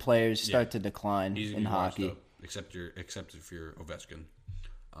 is when players start to decline in hockey. Up, except if you're Ovechkin,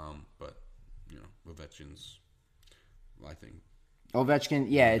 but Ovechkin's, I think. Ovechkin,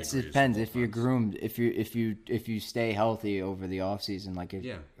 yeah, it depends if you're groomed, if you stay healthy over the offseason,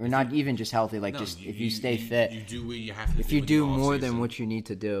 or not even just healthy, if you stay fit. You do what you have to do. If you do more than what you need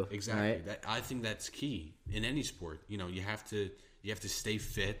to do. Exactly. Right? I think that's key in any sport. You have to stay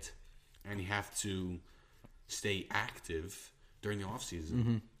fit, and you have to stay active during the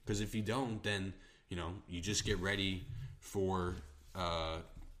offseason. Because if you don't, then you just get ready for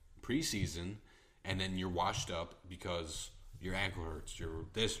preseason, and then you're washed up because your ankle hurts, your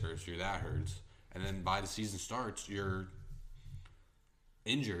this hurts, your that hurts, and then by the season starts, you're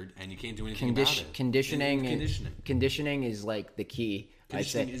injured and you can't do anything about it. Conditioning is like the key.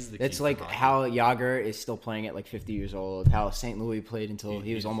 Conditioning is the key. That's like how Yager is still playing at like 50 years old. How St. Louis played until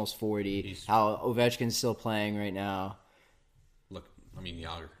he was almost 40. How Ovechkin's still playing right now. Look, I mean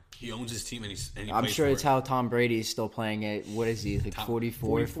Yager. He owns his team and I'm sure it's how Tom Brady is still playing at, what is he, like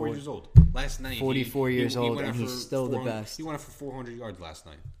 44 years old. Last night, 44 years old, and he's still the best. He went up for 400 yards last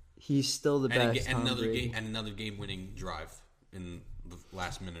night. He's still the best. And another game-winning drive in the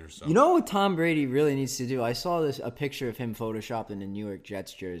last minute or so. You know what Tom Brady really needs to do? I saw a picture of him photoshopped in a New York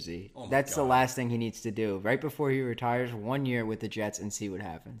Jets jersey. That's the last thing he needs to do. Right before he retires, 1 year with the Jets and see what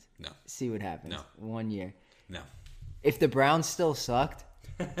happens. No. See what happens. No. 1 year. No. If the Browns still sucked,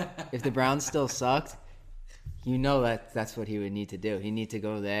 that's what he would need to do. He'd need to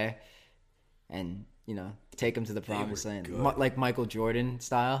go there and, take him to the promised were land, good. Like Michael Jordan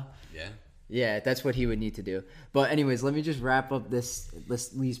style. Yeah. Yeah, that's what he would need to do. But anyways, let me just wrap up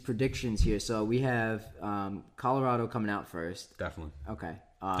these predictions here. So we have Colorado coming out first. Definitely. Okay.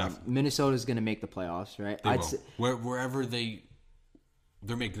 Definitely. Minnesota's going to make the playoffs, right? They will. Wherever they're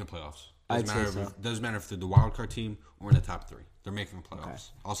making the playoffs. Doesn't matter if they're the wild card team or in the top 3. They're making the playoffs. Okay.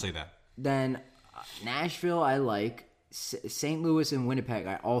 I'll say that. Then Nashville, I like. St. Louis and Winnipeg,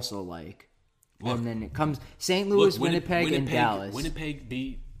 I also like. Look, and then it comes St. Louis, Winnipeg, and Dallas. Winnipeg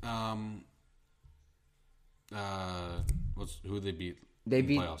beat who they beat? They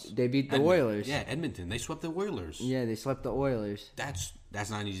beat the Oilers. Yeah, Edmonton. They swept the Oilers. Yeah, they swept the Oilers. That's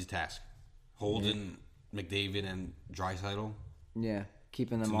not an easy task. Holden, McDavid, and Draisaitl. Yeah,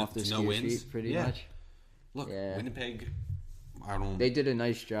 keeping them off their feet pretty much. Look, Winnipeg. They did a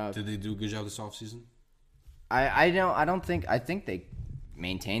nice job. Did they do a good job this offseason? I think they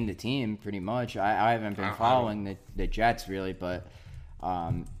maintained the team pretty much. I haven't been following the Jets really, but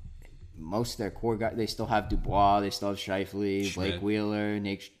most of their core guys, they still have Dubois, they still have Scheifele, Blake Wheeler,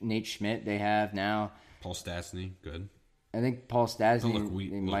 Nate Schmidt. They have now Paul Stastny, good. I think Paul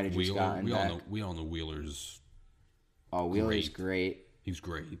Stastny might have just gotten back. We all know Wheeler's. Oh, Wheeler's great. He's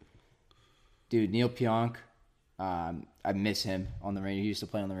great, dude. Neil Pionk, I miss him on the Rangers. He used to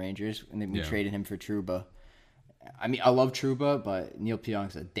play on the Rangers, and then we traded him for Trouba. I mean, I love Trouba, but Neil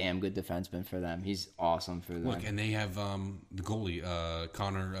Pionk's a damn good defenseman for them. He's awesome for them. Look, and they have the goalie,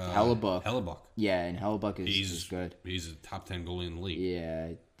 Connor Hellebuck. Yeah, and Hellebuck is good. He's a top 10 goalie in the league.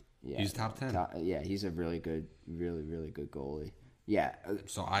 Yeah. He's top 10. He's a really good goalie. Yeah.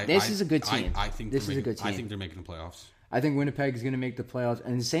 So this is a good team. I think this is a good team. I think they're making the playoffs. I think Winnipeg is going to make the playoffs,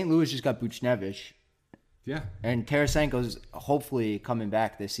 and St. Louis just got Buchnevich. Yeah. And Tarasenko's hopefully coming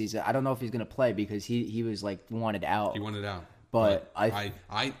back this season. I don't know if he's going to play because he was like wanted out. He wanted out. But I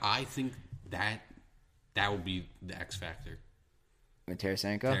think that would be the X factor. With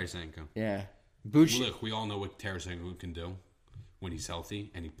Tarasenko? Tarasenko. Yeah. Look, we all know what Tarasenko can do when he's healthy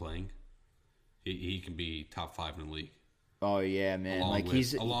and he's playing. He can be top 5 in the league. Oh yeah, man.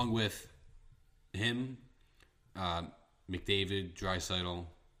 Along with him, McDavid, Draisaitl,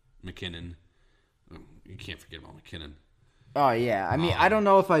 McKinnon. You can't forget about McKinnon. Oh yeah, I mean I don't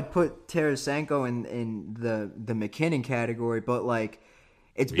know if I'd put Tarasenko in the McKinnon category, but like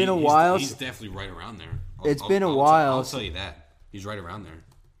it's been a while. He's definitely right around there. It's been a while. I'll tell you that he's right around there.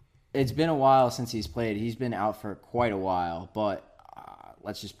 It's been a while since he's played. He's been out for quite a while, but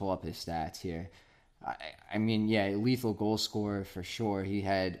let's just pull up his stats here. I mean, yeah, lethal goal scorer for sure. He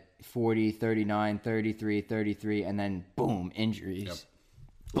had 40, 39, 33, 33, and then boom, injuries. Yep.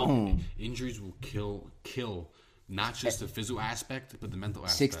 Boom. Injuries will kill not just the physical aspect, but the mental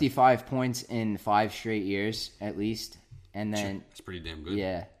aspect. 65 points in 5 straight years, at least. And then that's pretty damn good.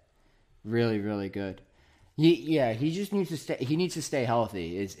 Yeah. Really, really good. He just needs to stay. He needs to stay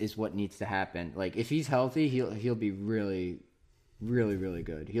healthy. Is what needs to happen. Like if he's healthy, he'll be really, really, really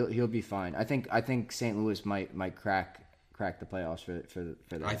good. He'll be fine. I think St. Louis might crack the playoffs for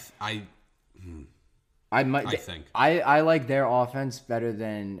that. I like their offense better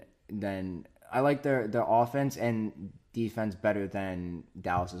than I like their offense and defense better than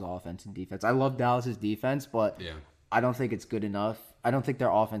Dallas's offense and defense. I love Dallas's defense, but I don't think it's good enough. I don't think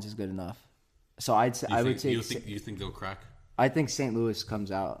their offense is good enough. So you think they'll crack? I think St. Louis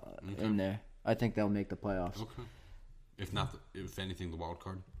comes out in there. I think they'll make the playoffs. Okay. If anything, the wild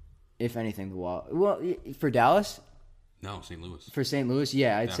card. If anything, for Dallas. No, St. Louis. For St. Louis,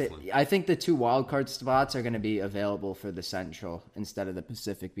 yeah, I think the 2 wild card spots are going to be available for the Central instead of the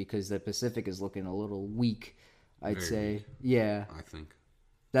Pacific because the Pacific is looking a little weak. I'd say, weak. Yeah. I think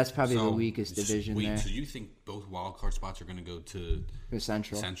that's probably the weakest division there. So you think both wild card spots are going to go to the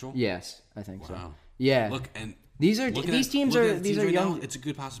Central? Central? Yes, I think so. Wow. Yeah. Look, and these teams are young. Now, it's a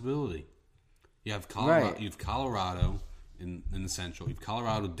good possibility. You have Colorado. Right. You have Colorado in the Central. You have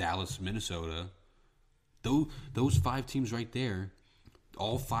Colorado, Dallas, Minnesota. Those 5 teams right there,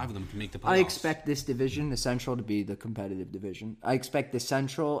 all 5 of them can make the playoffs. I expect this division, the Central, to be the competitive division. I expect the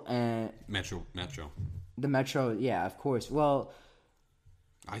Central and Metro. The Metro, yeah, of course. Well,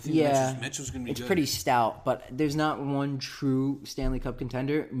 I think Metro's going to be good. It's pretty stout, but there's not one true Stanley Cup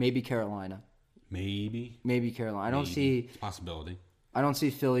contender. Maybe Carolina. Maybe Carolina. I don't see it's a possibility. I don't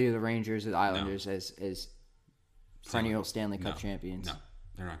see Philly or the Rangers or the Islanders as perennial Stanley Cup champions. No,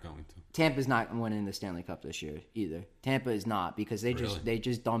 they're not going to. Tampa's not winning the Stanley Cup this year either. Tampa is not because they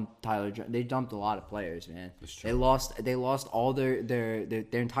just dumped Tyler. They dumped a lot of players, man. That's true. They lost all their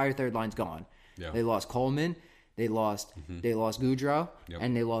entire third line's gone. Yeah. They lost Coleman. They lost Goudreau,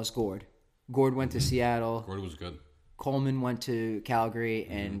 and they lost Gord. Gord went to Seattle. Gord was good. Coleman went to Calgary,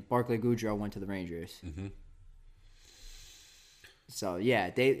 and Barclay Goudreau went to the Rangers. So yeah,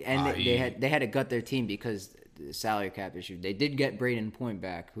 they had to gut their team because the salary cap issue. They did get Braden Point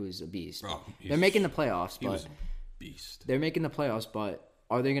back, who's a beast. Bro, they're making the playoffs, He but was a beast. they're making the playoffs. But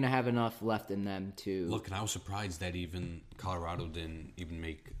are they going to have enough left in them to Look, and I was surprised that even Colorado didn't even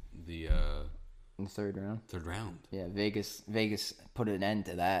make the in the third round? third round. Yeah, Vegas put an end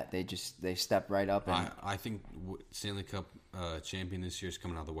to that. They stepped right up and I think Stanley Cup champion this year is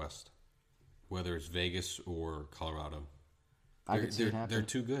coming out of the West, whether it's Vegas or Colorado. I could see it happen. They're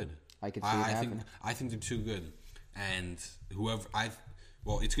too good. I could see it happen. I think they're too good, and I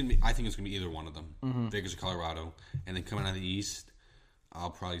think it's gonna be either one of them, Mm-hmm. Vegas or Colorado, and then coming out of the East, I'll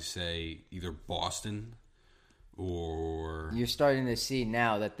probably say either Boston or you're starting to see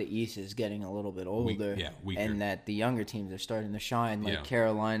now that the East is getting a little bit older, weaker. and that the younger teams are starting to shine, like Yeah.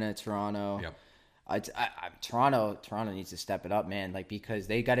 Carolina, Toronto. Yep. Toronto needs to step it up, man. Like because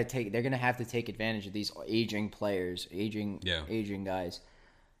they're gonna have to take advantage of these aging players, aging guys.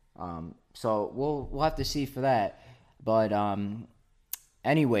 So we'll have to see for that. But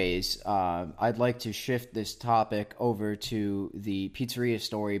anyways, I'd like to shift this topic over to the pizzeria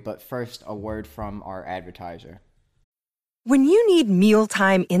story. But first, a word from our advertiser. When you need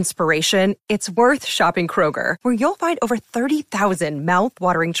mealtime inspiration, it's worth shopping Kroger, where you'll find over 30,000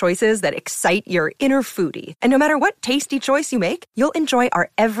 mouth-watering choices that excite your inner foodie. And no matter what tasty choice you make, you'll enjoy our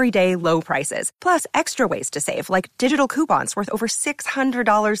everyday low prices, plus extra ways to save, like digital coupons worth over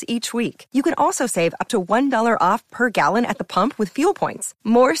 $600 each week. You can also save up to $1 off per gallon at the pump with fuel points.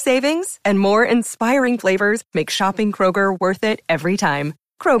 More savings and more inspiring flavors make shopping Kroger worth it every time.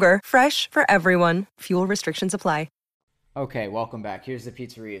 Kroger, fresh for everyone. Fuel restrictions apply. Okay, welcome back. Here's the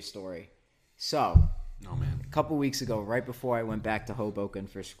pizzeria story. So, oh man, a couple weeks ago, right before I went back to Hoboken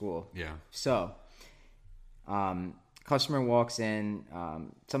for school. Yeah. So, customer walks in,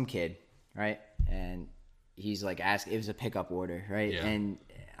 some kid, right? And he's like, it was a pickup order, right? Yeah. And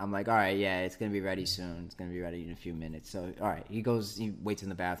I'm like, all right, yeah, it's going to be ready soon. It's going to be ready in a few minutes. So, all right, he waits in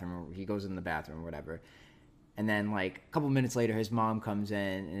the bathroom, or he goes in the bathroom or whatever. And then, like, a couple minutes later, his mom comes in,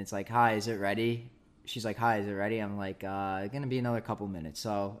 and it's like, hi, is it ready? She's like, hi, is it ready? I'm like, gonna be another couple minutes.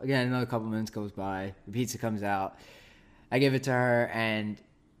 So again, another couple minutes goes by. The pizza comes out. I give it to her, and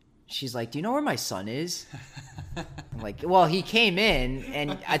she's like, do you know where my son is? I'm like, well, he came in,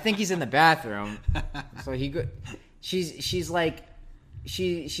 and I think he's in the bathroom. So she's like,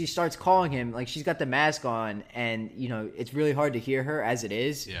 she starts calling him. Like, she's got the mask on, and it's really hard to hear her as it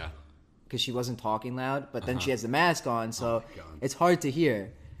is. Yeah. Because she wasn't talking loud, but then she has the mask on, so God. it's hard to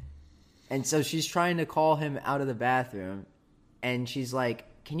hear. And so she's trying to call him out of the bathroom, and she's like,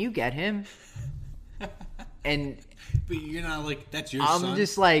 can you get him? And But you're not like, that's your I'm son?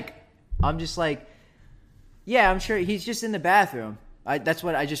 just like, yeah, I'm sure he's just in the bathroom. That's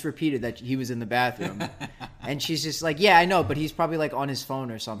what I just repeated, that he was in the bathroom. And she's just like, yeah, I know, but he's probably like on his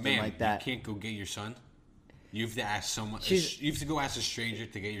phone or something Man, like that. you can't go get your son? You have to ask someone. She's- You have to go ask a stranger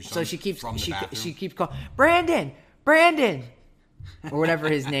to get your son So she keeps from the bathroom? she keeps calling, Brandon, or whatever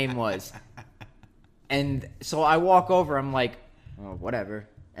his name was. And so I walk over. I'm like, oh, whatever.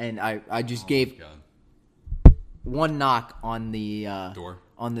 And I just gave God. one knock on the Door?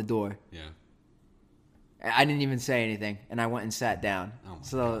 On the door. Yeah. I didn't even say anything, and I went and sat down. Oh my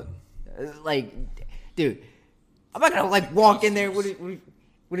So, like, dude, I'm not gonna like walk in there. What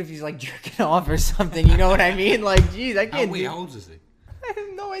if he's like jerking off or something? You know what I mean? Like, geez, I can't. How old is he? I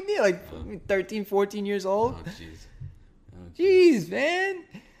have no idea. Like 13, 14 years old. Oh, jeez. Jeez, man.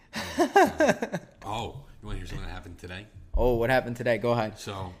 Oh, you want to hear something that happened today? Oh, what happened today? Go ahead.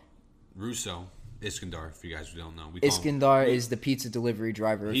 So, Russo, Iskandar, if you guys don't know. We call him- Iskandar is the pizza delivery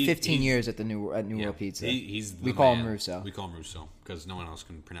driver. He- 15 he's- years at New World Pizza. He's the we call man. him Russo. We call him Russo because no one else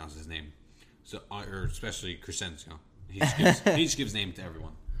can pronounce his name. So, or especially Crescencio. He just gives name to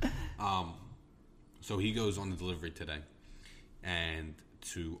everyone. So he goes on the delivery today, and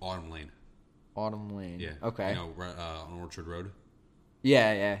to Autumn Lane. Autumn Lane. Yeah. Okay. You know, on Orchard Road.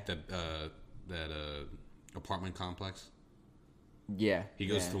 Yeah. That apartment complex. Yeah. He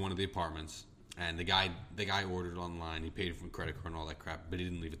goes yeah. to one of the apartments, and the guy ordered online. He paid from credit card and all that crap, but he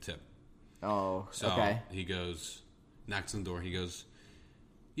didn't leave a tip. Oh. So okay. he goes, knocks on the door. He goes,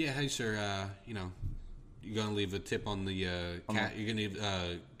 "Yeah, hey sir, you gonna leave a tip on the you're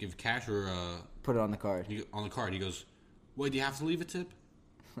gonna give cash or Put it on the card. on the card?" He goes, "Wait, do you have to leave a tip?"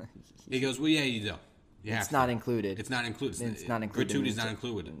 He goes, "Well, yeah, you do. You have It's to. not included. It's not included. It's not included. Gratuity's not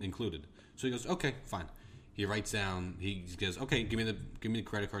included. So he goes, "Okay, fine." He writes down. He goes, "Okay, give me the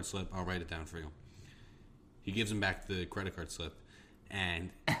credit card slip. I'll write it down for you." He gives him back the credit card slip,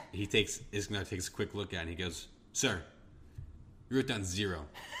 and Iskandar takes a quick look at it, and he goes, "Sir, you wrote down 0."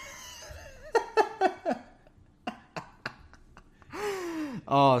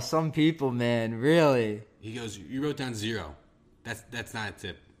 Oh, some people, man, really. He goes, you wrote down 0. That's not a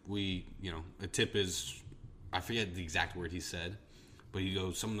tip. A tip is, I forget the exact word he said, but he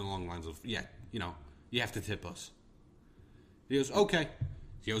goes something along the lines of, you have to tip us. He goes, okay.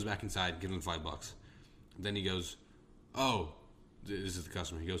 He goes back inside, gives him $5. Then he goes, oh, this is the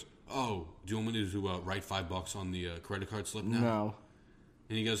customer. He goes, oh, do you want me to write $5 on the credit card slip now? No.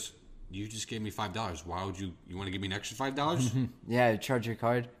 And he goes, you just gave me $5. Why would you want to give me an extra $5? Yeah, charge your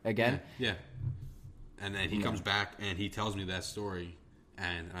card again? Yeah. And then he comes back and he tells me that story,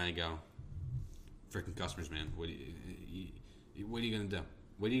 and I go, freaking customers, man. What are you gonna do?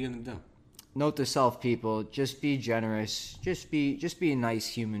 What are you gonna do? Note to self, people: just be generous. Just be a nice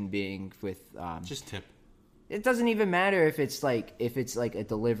human being. With just tip. It doesn't even matter if it's like a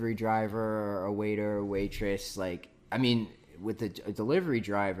delivery driver or a waiter or waitress. Like, I mean, with a delivery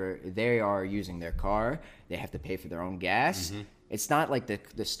driver, they are using their car. They have to pay for their own gas. Mm-hmm. It's not like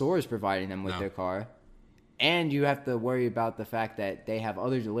the store is providing them with their car. And you have to worry about the fact that they have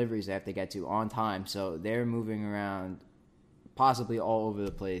other deliveries they have to get to on time. So they're moving around possibly all over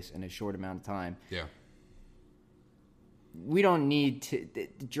the place in a short amount of time. Yeah. We don't need to...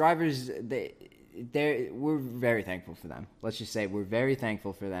 The drivers, we're very thankful for them. Let's just say we're very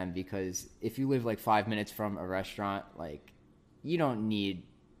thankful for them, because if you live like 5 minutes from a restaurant, like, you don't need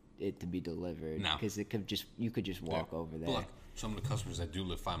it to be delivered. No. Because you could just walk over there. But look, some of the customers that do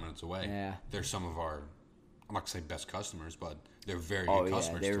live 5 minutes away, they're some of our... I'm not going to say best customers, but they're very good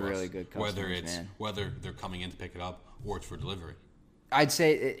customers. They're to really us, good customers, whether they're coming in to pick it up or it's for delivery. I'd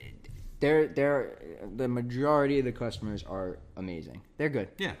say the majority of the customers are amazing. They're good.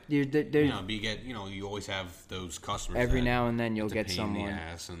 Yeah. You always have those customers. Every now and then you'll get someone.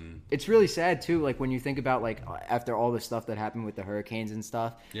 And it's really sad too. Like when you think about like after all the stuff that happened with the hurricanes and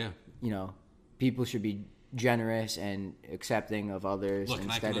stuff. Yeah. People should be generous and accepting of others. Look, and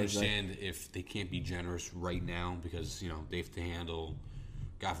I instead can understand of if they can't be generous right now because they have to handle,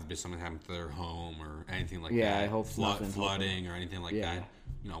 God forbid, something happened to their home or anything like that. Yeah, I hope flooding or anything like that.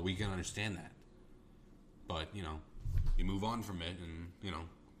 We can understand that. But you move on from it, and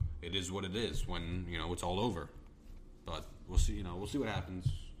it is what it is when it's all over. But we'll see. We'll see what happens.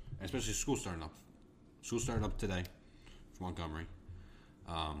 And especially school starting up. School started up today for Montgomery.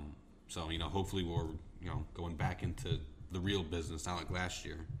 So hopefully we're going back into the real business, not like last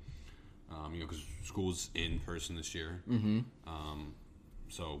year. Because school's in person this year. Mm-hmm.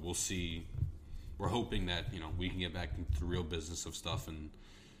 So we'll see. We're hoping that we can get back into the real business of stuff and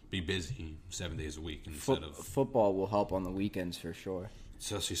be busy 7 days a week instead of football will help on the weekends for sure.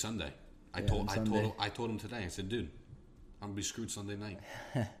 Especially Sunday. I told him today. I said, dude, I'm gonna be screwed Sunday night.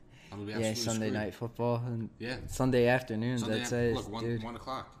 I'm gonna be absolutely Sunday screwed. Night football and yeah, Sunday afternoon. That's it. Look, 1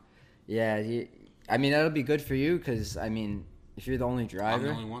 o'clock. Yeah, I mean that'll be good for you because I mean if you're the only driver,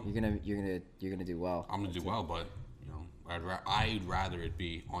 I'm the only one. you're gonna do well. I'm gonna do well, but I'd rather it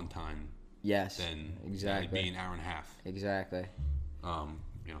be on time. Yes, Than exactly. it be an hour and a half. Exactly.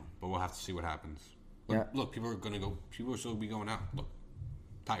 But we'll have to see what happens. But yeah. Look, people are gonna go. People will still be going out. Look,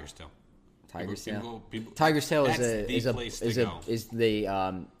 Tiger's Tail. Tiger's Tail. Tiger's Tail is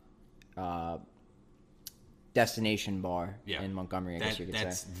the destination bar in Montgomery. I guess you could say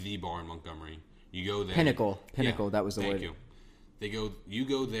that's the bar in Montgomery. You go there. Pinnacle. That was the word. Thank you. You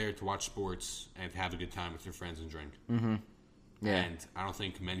go there to watch sports and have a good time with your friends and drink. Mm-hmm. Yeah. And I don't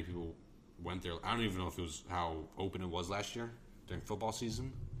think many people went there. I don't even know if it was how open it was last year during football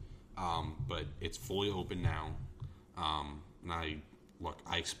season. But it's fully open now. And I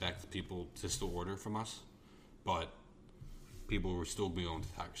expect people to still order from us, but people will still be going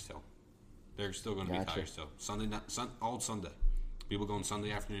to Tiger's Tail. They're still going to be Tiger's Tail. Sunday night, all Sunday. People going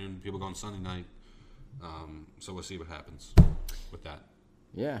Sunday afternoon. People going Sunday night. So we'll see what happens with that.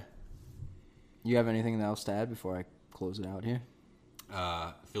 Yeah. You have anything else to add before I close it out here?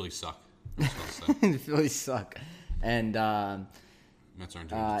 Phillies suck. That's what I'll say. The Phillies suck. And Mets aren't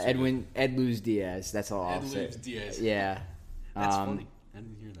doing Ed Luz Diaz. That's all I'll say. Ed Luz Diaz. Yeah. That's funny. I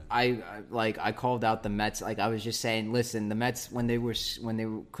didn't hear that. I called out the Mets. Like I was just saying, listen, the Mets when they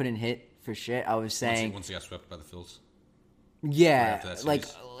couldn't hit for shit. I was saying once they got swept by the Phils. Yeah, like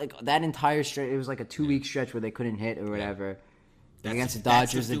that entire stretch. It was like a 2-week stretch where they couldn't hit or whatever. Against the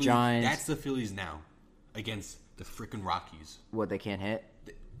Dodgers, the Giants. That's the Phillies now against the freaking Rockies. What, they can't hit?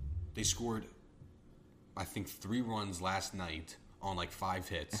 They scored, I think, 3 runs last night on like 5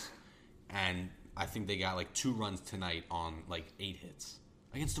 hits, and I think they got like 2 runs tonight on like 8 hits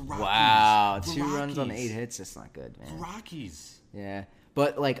against the Rockies. Wow, 2 runs on 8 hits. That's not good, man. The Rockies. Yeah,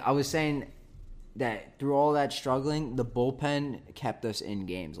 but like I was saying, that through all that struggling, the bullpen kept us in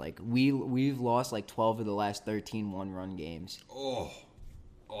games. Like we've lost like 12 of the last 13 1-run games. Oh,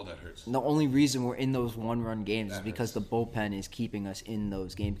 Oh, that hurts. The only reason we're in those one-run games is because the bullpen is keeping us in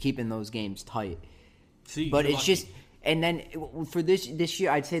those games, keeping those games tight. See, But you're it's lucky. just, and then for this year,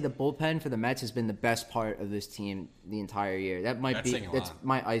 I'd say the bullpen for the Mets has been the best part of this team the entire year. That might That's saying a that's lot.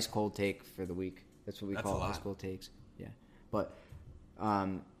 my ice cold take for the week. That's what we That's call a lot. ice cold takes. Yeah, but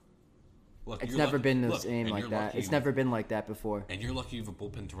Look, it's you're never lucky. been the Look, same and like you're that. lucky It's never been like that before. And you're lucky you have a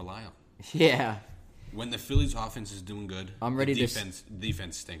bullpen to rely on. Yeah, When the Phillies' offense is doing good, I'm ready the to defense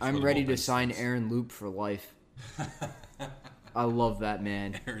stinks. or I'm the ready bullpen to sign stinks. Aaron Loop for life. I love that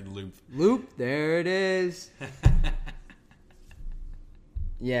man. Aaron Loop. Loop, there it is.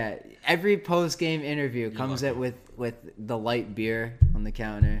 Yeah, every post game interview comes lucky. it with the light beer on the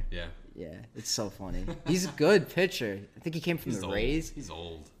counter. Yeah. Yeah, it's so funny. He's a good pitcher. I think he came from He's the old. Rays. He's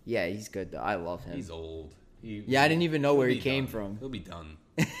old. Yeah, he's good though. I love him. He's old. Yeah, I didn't even know where he'll he be came done. from. He'll be done.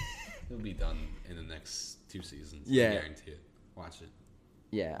 He'll be done in the next 2 seasons. Yeah. I guarantee it. Watch it.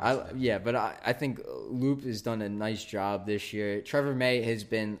 Yeah, but I think Loop has done a nice job this year. Trevor May has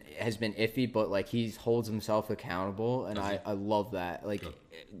been iffy, but like he holds himself accountable, and I love that. Like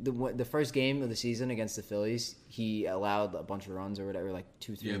the first game of the season against the Phillies, he allowed a bunch of runs or whatever, like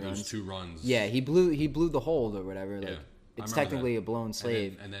 2-3 Yeah, runs. those 2 runs. Yeah, he blew the hold or whatever. Like Yeah. I it's remember technically that. a blown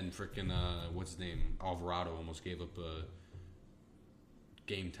slave. And then freaking what's his name? Alvarado almost gave up a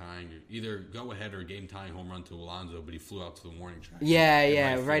game tying, either go ahead or game tying home run to Alonso, but he flew out to the warning track. Yeah,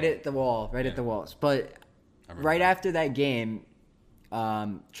 In right field. at the wall, at the walls. But I remember right that. after that game,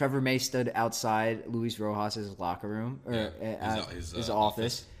 Trevor May stood outside Luis Rojas' locker room or Yeah, his office,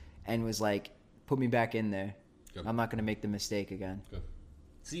 office. and was like, "Put me back in there. Good. I'm not going to make the mistake again." Good.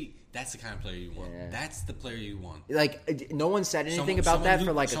 See, that's the kind of player you want. Yeah. That's the player you want. Like no one said anything about someone that who-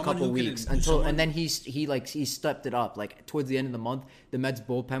 for like a someone couple who can- weeks until, someone- and then he stepped it up. Like towards the end of the month, the Mets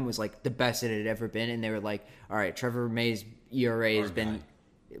bullpen was like the best it had ever been, and they were like, "All right, Trevor May's ERA has Our been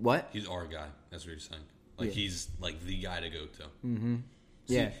guy. what?" He's our guy. That's what you're saying. Like Yeah. he's like the guy to go to. Mm-hmm.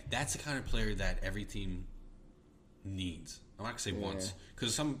 See, Yeah. that's the kind of player that every team needs. I'm not gonna say once,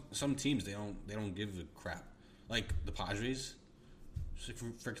 because some teams they don't give a crap. Like the Padres,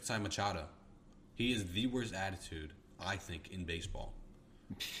 freaking Sai Machado. He is the worst attitude I think in baseball.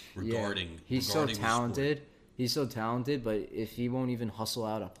 Regarding he's regarding so the talented. He's so talented, but if he won't even hustle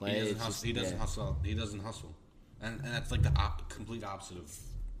out a play, sport. He it's doesn't hustle. just- He doesn't yeah. hustle. He doesn't hustle, and that's like the complete opposite of.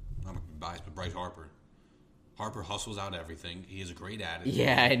 I'm not biased, but Bryce Harper. Harper hustles out everything. He has a great attitude.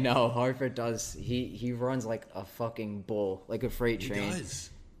 Yeah, I know. Harper does. He runs like a fucking bull, like a freight He train. does.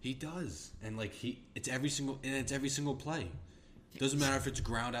 He does. And like it's every single play. Doesn't matter if it's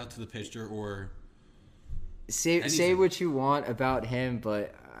ground out to the pitcher or Say anything. what you want about him,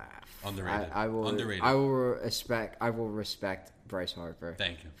 but Underrated. I will. Underrated. I will respect Bryce Harper.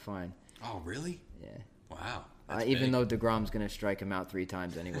 Thank you. Fine. Oh, really? Yeah. Wow. Even though DeGrom's gonna strike him out 3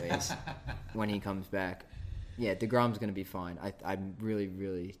 times anyways when he comes back. Yeah, DeGrom's gonna be fine. I'm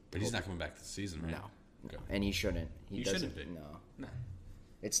really. But he's not coming back this season, right? No. Okay. And he shouldn't. He doesn't. shouldn't be. No. No.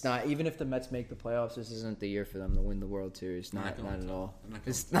 It's not. Even if the Mets make the playoffs, this isn't the year for them to win the World Series. not Not going at to. all. They're not going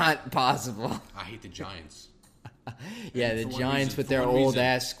It's to. not possible. I hate the Giants. Yeah, the For one Giants reason- with for their one old reason.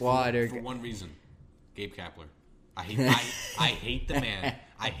 ass squad for, are. for one reason. Gabe Kapler. I hate the man.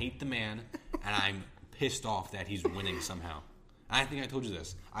 I hate the man, and I'm pissed off that he's winning somehow. I think I told you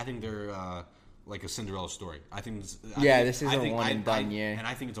this. I think they're like a Cinderella story. I think. This is a one and done year. and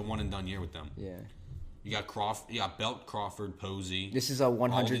I think it's a one and done year with them. Yeah. You got Belt, Crawford, Posey. This is a all these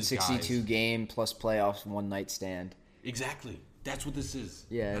 162 guys. game plus playoffs one night stand. Exactly. That's what this is.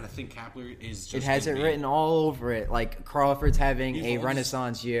 Yeah. And I think Kapler is just. It has it gonna be- written all over it. Like Crawford's having He's a always-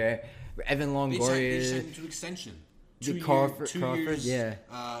 renaissance year. Evan They signed Longoria. him to extension. The 2 year- Crawford- 2 Crawford, years, yeah.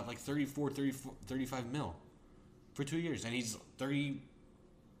 like 35 mil for 2 years. And he's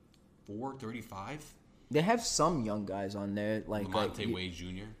 34, 35. They have some young guys on there, like Lamonte Wade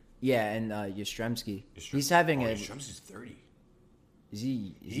Jr. yeah, and Yastrzemski. He's having a. Yastrzemski's 30. Is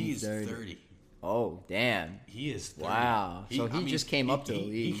he? He's 30? 30. Oh damn! He is 30. Wow. So he just came up to the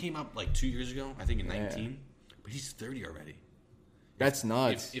He league. came up like 2 years ago, I think in 19. But he's 30 already. That's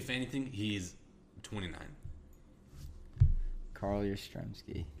nuts. If anything, he's 29. Carl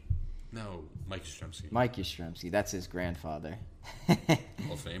Yastrzemski. No, Mike Yastrzemski. Mike Yastrzemski. That's his grandfather. Hall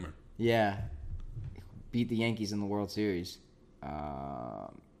of Famer. Yeah. Beat the Yankees in the World Series.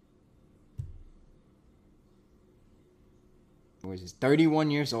 What is this? 31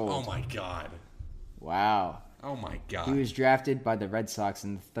 years old. Oh my God. Wow. Oh my God. He was drafted by the Red Sox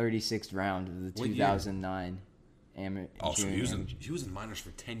in the 36th round of the What year? 2009 Oh, so he was Junior in minors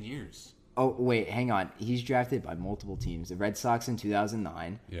for 10 years. Oh, wait, hang on. He's drafted by multiple teams. The Red Sox in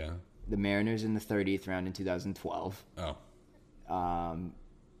 2009, Yeah. the Mariners in the 30th round in 2012, Oh.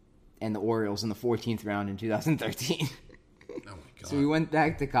 and the Orioles in the 14th round in 2013. Oh my god. So we went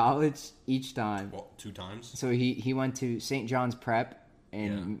back to college each time. Well, 2 times. So he went to St. John's Prep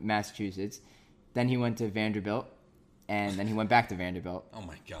in Massachusetts. Then he went to Vanderbilt. And then he went back to Vanderbilt. Oh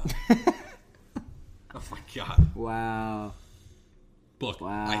my god. Oh my god. Wow. Look,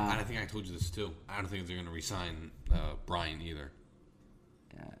 Wow. I think I told you this too. I don't think they're going to resign Brian either.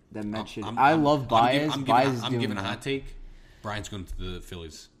 That Mets should. I love Baez. Baez is I'm doing giving a well. hot take. Brian's going to the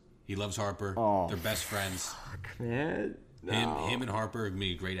Phillies. He loves Harper. Oh, They're best friends. Man. Him and Harper are going to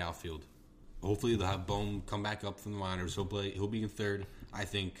be a great outfield. Hopefully they'll have Bohm come back up from the minors. He'll be in third. I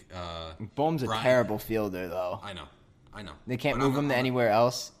think Bohm's a Brian- terrible fielder, though. I know. They can't But move him to anywhere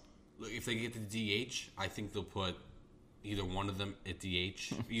else. Look, if they get to DH, I think they'll put either one of them at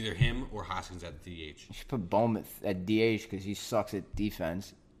DH, either him or Hoskins at DH. You should put Bohm at DH because he sucks at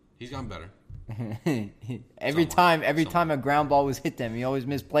defense. He's gotten better. every time a ground ball was hit them, he always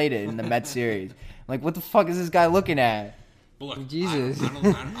misplayed it in the Mets series. Like, what the fuck is this guy looking at? But look, Jesus. I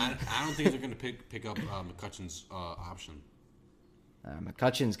don't think they're going to pick up McCutcheon's option.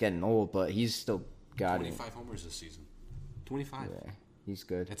 McCutcheon's getting old, but he's still got 25 homers this season. 25. Yeah, he's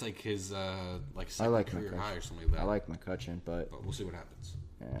good. It's like his I second like career McCutcheon. high or something like that. I like McCutcheon, but But we'll see what happens.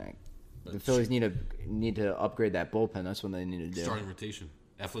 the Phillies need to upgrade that bullpen. That's what they need to do. Starting rotation.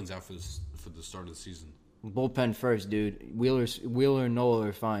 Eflin's out for the start of the season. Bullpen first, dude. Wheeler and Nola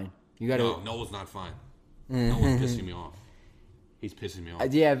are fine. You got to. No, Noah's not fine. Noah's pissing me off. He's pissing me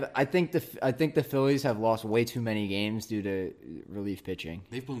off. Yeah, I think the Phillies have lost way too many games due to relief pitching.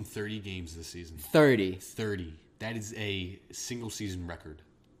 They've won 30 games this season. 30. 30. That is a single season record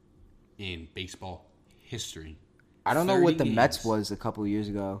in baseball history. I don't know what 30 the Mets games. was a couple years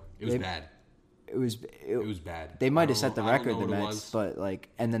ago. It was bad. It was bad. They I might don't have set the know- I don't record, know the what it Mets, was. but like,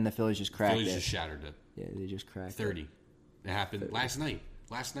 and then the Phillies just cracked Phillies it. just shattered it. Yeah, they just cracked 30. It happened last night.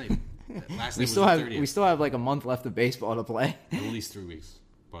 Last night We was still the have 30th. like a month left of baseball to play. At least 3 weeks.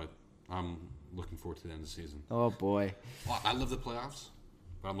 But I'm looking forward to the end of the season. Oh boy. Well, I love the playoffs,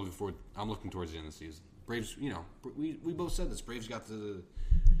 but I'm looking towards the end of the season. Braves, we both said this. Braves got the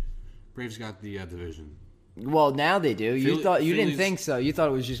division. Well, now they do. You didn't Phillies- think so. You thought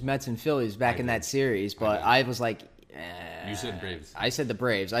it was just Mets and Phillies back in did. that series, but did. I was like, You said Braves. I said the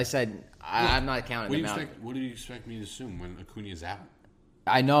Braves. I said I'm not counting them out. What do you expect me to assume when Acuna's out?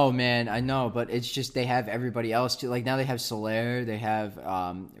 I know, man. I know, but it's just they have everybody else too. Like now they have Soler, they have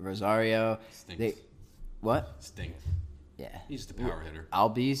Rosario. Stinks. What? Stinks. Yeah. He's the power hitter.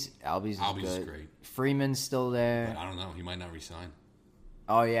 Albies is Albies is good. great. Freeman's still there. But I don't know. He might not resign.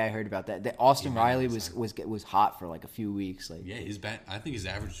 Oh yeah, I heard about that. Austin He might Riley not was hot for like a few weeks. Like Yeah, his bat. I think his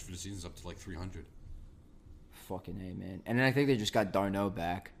average for the season's up to like 300. fucking A, man. And then I think they just got Darno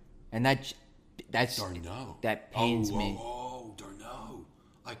back, and that's Darno. that pains me. Oh, Darno.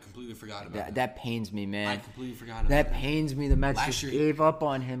 I completely forgot about that. That pains me, man. I completely forgot about That pains me. The Mets Last just year- gave up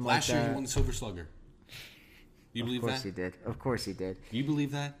on him Last like year that. he won the Silver Slugger. You believe Of course that? he did. Of course he did. You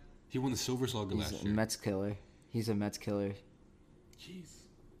believe that? He won the Silver Slugger He's last a year. Mets killer. He's a Mets killer. Jeez.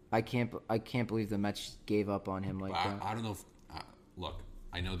 I can't believe the Mets gave up on him like that. I don't know if... look,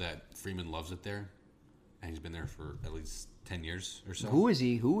 I know that Freeman loves it there, and he's been there for at least 10 years or so. Who is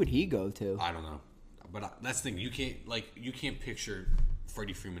he? Who would he go to? I don't know. But that's the thing. You can't picture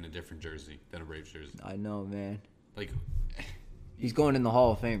Freddie Freeman in a different jersey than a Braves jersey. I know, man. Like, He's going in the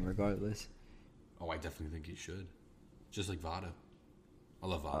Hall of Fame regardless. oh, I definitely think he should. Just like Votto. I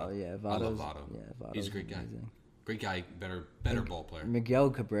love Votto. Oh yeah, I love Votto's- Votto. Yeah, Votto's He's a great guy. amazing. Great guy. Better ball player. Miguel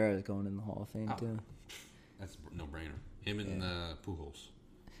Cabrera is going in the Hall of Fame too. That's no brainer. Him and Pujols.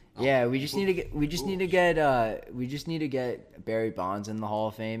 Yeah, we just need to get Barry Bonds in the Hall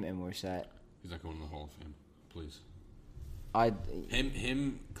of Fame, and we're set. He's not going to the Hall of Fame. Please.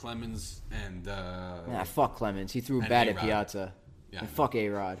 Him, Clemens, and Fuck Clemens. He threw a and bat at A-Rod. Piazza. Yeah, And I know. fuck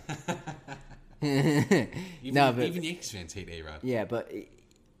A-Rod. even Yankees fans hate A-Rod. Yeah, but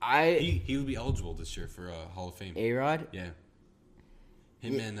He would be eligible this year for Hall of Fame. A-Rod. Yeah.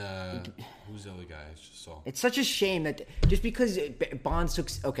 Him and who's the other guy I just saw? It's such a shame that just because Bonds took.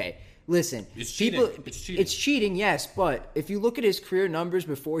 Okay, listen. It's cheating. It's cheating. It's cheating, yes. But if you look at his career numbers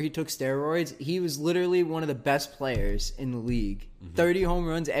before he took steroids, he was literally one of the best players in the league. 30 home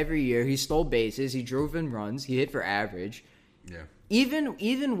runs every year. He stole bases. He drove in runs. He hit for average. Yeah.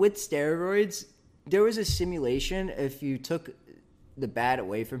 Even with steroids, there was a simulation. If you took the bat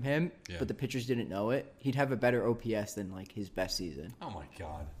away from him, Yeah. but the pitchers didn't know it, he'd have a better OPS than like his best season. Oh my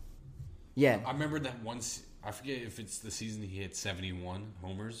God. Yeah. I remember that once. I forget if it's the season he hit 71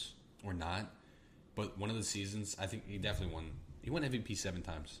 homers or not, but one of the seasons I think he definitely won. He won MVP 7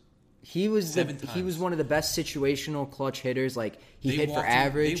 times. He was Seven he was times. one of the best situational clutch hitters. Like he hit for walked him-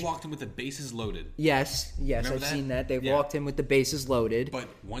 average. They walked him with the bases loaded. Yes, Remember I've that? seen that. They Yeah. walked him with the bases loaded. But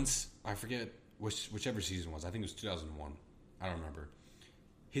once, I forget whichever season it was. I think it was 2001. I don't remember.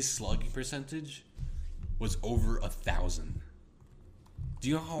 His slugging percentage was over 1,000. Do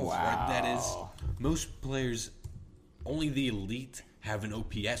you know how hard that is? Most players, only the elite have an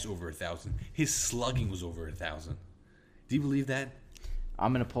OPS over 1,000. His slugging was over 1,000. Do you believe that?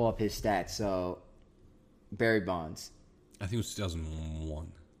 I'm gonna pull up his stats. So Barry Bonds. I think it was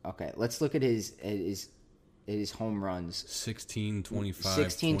 2001. Okay, let's look at his home runs. 16, 25,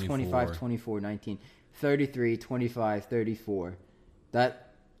 16, 25, 24, 19, 33, 25, 34.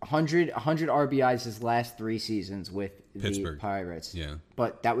 That 100 RBIs his last 3 seasons with Pittsburgh. the Pirates. Yeah.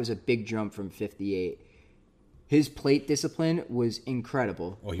 But that was a big jump from 58. His plate discipline was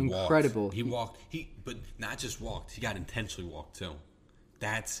incredible. Oh, he incredible. walked. He walked. But not just walked. He got intentionally walked too.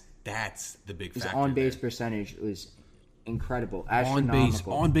 That's the big His factor. on base there. percentage was incredible. On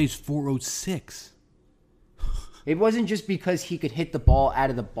Astronomical. base 406. It wasn't just because he could hit the ball out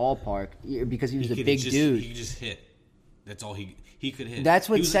of the ballpark, because he was a big dude. He could just hit. That's all he could hit. That's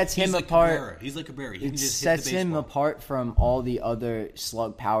what He was sets he's him like apart. Cabrera. He's like Cabrera. He It can just sets hit the him baseball. apart from all the other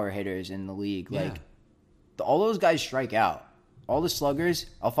slug power hitters in the league. Yeah. Like all those guys strike out. All the sluggers,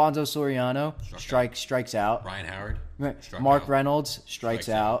 Alfonso Soriano strikes out. Ryan Howard. struck Mark out. Reynolds strikes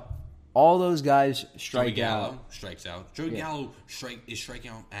out. All those guys Joey strike Gallo out. strikes out. Joey Gallo is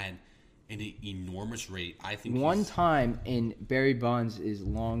striking out at an enormous rate. I think One time in Barry Bonds'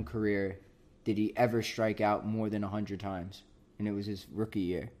 long career did he ever strike out more than 100 times, and it was his rookie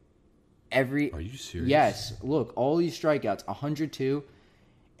year. Are you serious? Yes. Look, all these strikeouts, 102.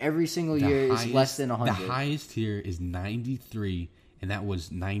 Every single year is less than 100. The highest here is 93, and that was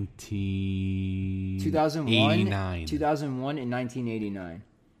 2001, 1989. 2001 and 1989.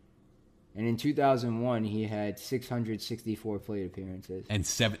 And in 2001, he had 664 plate appearances. And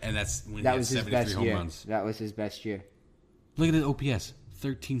that's when he That had was his 73 best home year. runs. That was his best year. Look at the OPS,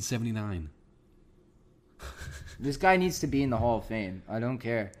 1379. This guy needs to be in the Hall of Fame. I don't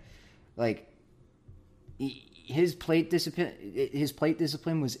care. Like his plate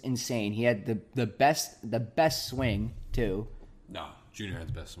discipline was insane. He had the best swing too. No, Junior had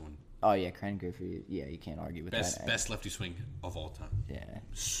the best one. Oh yeah, Ken Griffey. Yeah, you can't argue with that. Best lefty swing of all time. Yeah,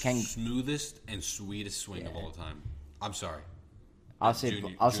 Smoothest and sweetest swing of all time. I'm sorry. I'll say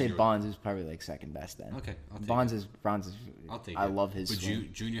Junior- Bonds is probably like second best then. Okay, I'll take Bonds it. is I'll take I it. love his But swing.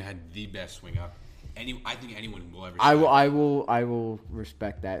 Junior had the best swing up. I think anyone will ever. I say. will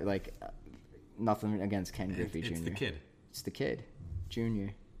respect that. Like nothing against Ken Griffey Jr. It's the kid. It's the kid,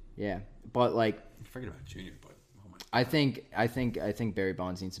 Junior. Yeah, but like Forget about Junior, but oh my. I think Barry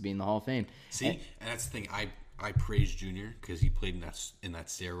Bonds needs to be in the Hall of Fame. See, and that's the thing. I praise Junior because he played in that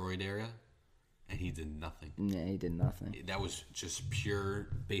steroid era, and he did nothing. Yeah, he did nothing. That was just pure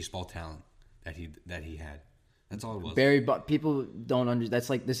baseball talent that he had. That's all it was. People don't understand. That's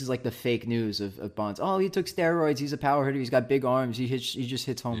like this is like the fake news of Bonds. Oh, he took steroids. He's a power hitter. He's got big arms. He just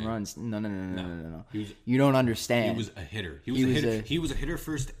hits home runs. No. You don't understand. He was a hitter. He was a hitter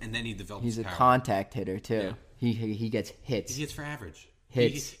first, and then he developed. He's his a power. contact hitter too. He gets hits. He hits for average.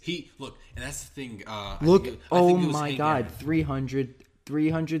 Hits. He look, and that's the thing. Look, I think oh it was my Hank God, Aaron.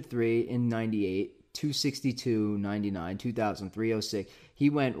 303 in 98, 262, 99, 2000, 306. He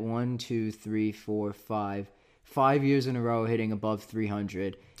went 1, 2, 3, 4, 5 years in a row hitting above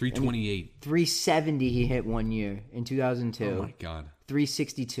 300. 328. 370 he hit 1 year in 2002. Oh my God.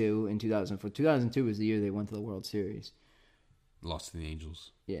 362 in 2004. 2002 was the year they went to the World Series. Lost to the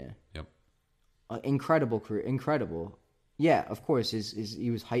Angels. Yeah. Yep. Incredible career. Incredible. Yeah, of course, he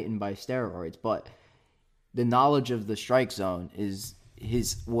was heightened by steroids, but the knowledge of the strike zone is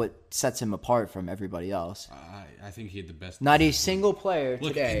what sets him apart from everybody else. I think he had the best. Not a single player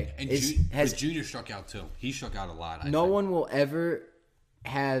Look, today but Junior struck out too. He struck out a lot. No one will ever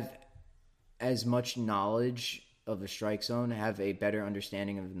have as much knowledge of the strike zone, have a better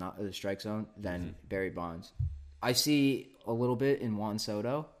understanding of the strike zone than Barry Bonds. I see a little bit in Juan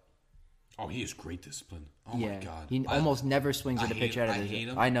Soto. Oh, he has great discipline. Oh Yeah, my God. he almost never swings at a pitch out of I his. hate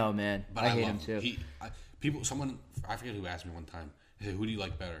him. I know, man. But I hate love him too. I forget who asked me one time. He said, "Who do you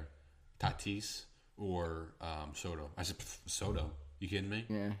like better, Tatis or Soto?" I said, "Soto." You kidding me?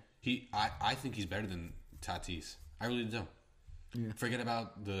 Yeah. I think he's better than Tatis. I really do. Yeah. Forget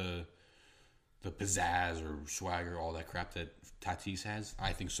about the pizzazz or swagger, all that crap that Tatis has.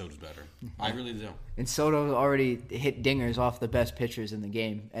 I think Soto's better. I really do. And Soto already hit dingers off the best pitchers in the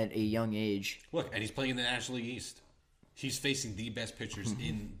game at a young age. Look, and he's playing in the National League East. He's facing the best pitchers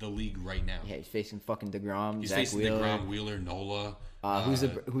in the league right now. Yeah, he's facing fucking DeGrom. He's Zach facing Wheeler. DeGrom, Wheeler, Nola.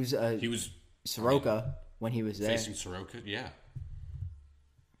 He was Soroka when he was there. facing Soroka. Yeah.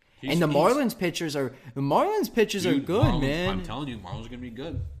 And the Marlins pitchers are good, Marlins, man. I'm telling you, Marlins are gonna be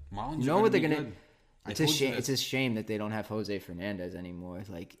good. Marlins. You know what they're gonna? Good. It's a shame. It's a shame that they don't have Jose Fernandez anymore.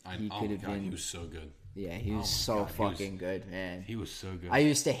 Like he could have been. He was so good. Yeah, he was fucking good, man. He was so good. I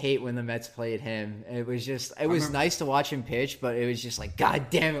used to hate when the Mets played him. It was just, it was nice to watch him pitch, but it was just like, God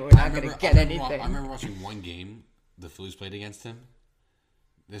damn it, we're not going to get anything. I remember watching one game the Phillies played against him.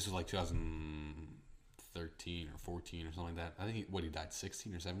 This was like 2013 or 14 or something like that. I think he died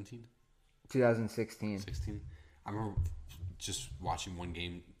 16 or 17? 2016. 16. I remember just watching one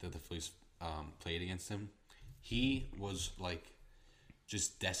game that the Phillies played against him. He was like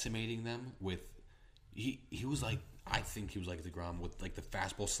just decimating them with. He was like, I think he was like DeGrom with like the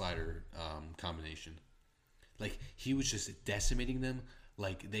fastball slider combination. Like he was just decimating them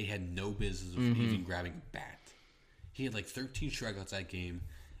like they had no business of even grabbing a bat. He had like 13 strikeouts that game,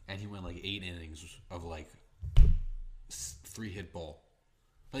 and he went like 8 innings of like 3-hit ball.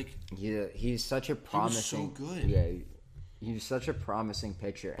 Like yeah, he's such a promising. He was so good. Yeah, he was such a promising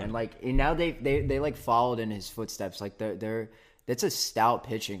pitcher, and like and now they like followed in his footsteps. Like they're that's a stout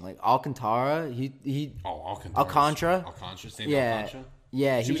pitching. Like Alcantara, Alcantara.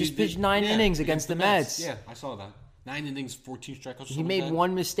 Yeah, he just pitched 9 innings against the Mets. Yeah, I saw that. 9 innings, 14 strikeouts. He made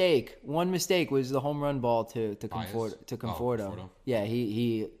one mistake. One mistake was the home run ball to Conforto. Conforto. Yeah,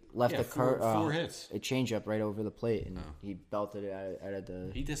 he left four hits. A changeup right over the plate, and he belted it out of the.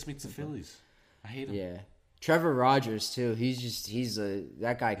 He decimates the Phillies. I hate him. Yeah, Trevor Rogers too.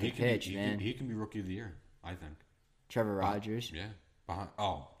 That guy can pitch, man. He can be rookie of the year, I think. Trevor Rogers. Yeah.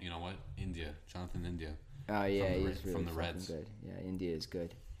 You know what? Jonathan India. Oh yeah, he's really from the Reds. Good. Yeah, India is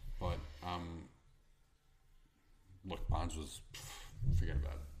good. But look, Bonds was forget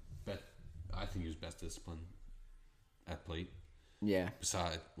about it. But I think he was best disciplined at plate. Yeah.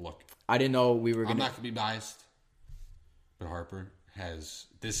 Besides, look, I didn't know we were. I'm not gonna be biased, but Harper has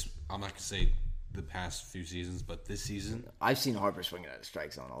this. I'm not gonna say the past few seasons, but this season, I've seen Harper swinging at the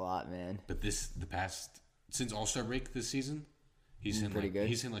strike zone a lot, man. But since All-Star break this season, he's hitting pretty good.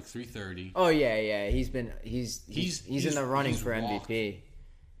 He's hitting like 330. Oh yeah. He's in the running for walked. MVP.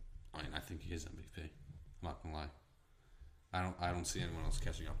 I think he is MVP. I'm not gonna lie. I don't see anyone else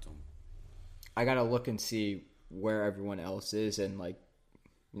catching up to him. I gotta look and see where everyone else is and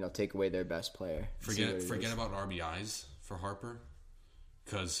take away their best player. Forget about RBIs for Harper,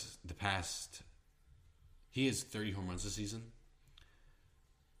 because he has 30 home runs this season.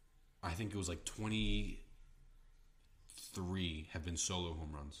 I think it was like 23 have been solo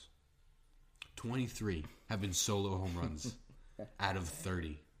home runs. 23 have been solo home runs out of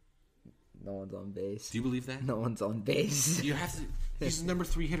 30. No one's on base. Do you believe that? No one's on base. You have to. He's the number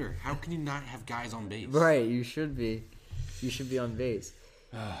 3 hitter. How can you not have guys on base? Right, you should be. You should be on base.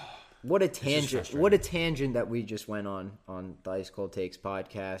 What a tangent! What a tangent that we just went on the Ice Cold Takes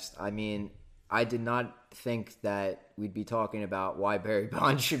podcast. I mean, I did not think that we'd be talking about why Barry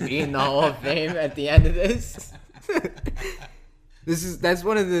Bonds should be in the Hall of Fame at the end of this. That's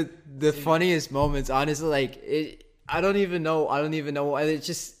one of the funniest moments, honestly. Like I don't even know.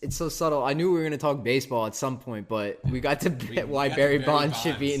 It's so subtle. I knew we were going to talk baseball at some point, but we got to bet why Barry Bonds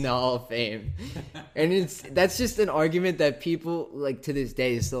should be in the Hall of Fame. And that's just an argument that people like to this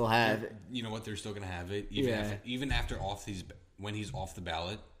day still have. You know what? They're still going to have it. Even after when he's off the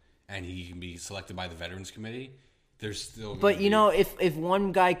ballot and he can be selected by the Veterans Committee, there's still. But if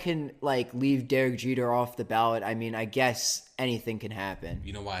one guy can leave Derek Jeter off the ballot, I mean, I guess anything can happen.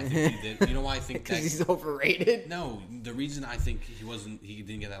 You know why I think he did? You know why I think because he's overrated. No, the reason I think he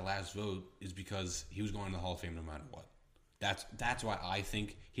didn't get that last vote is because he was going to the Hall of Fame no matter what. That's why I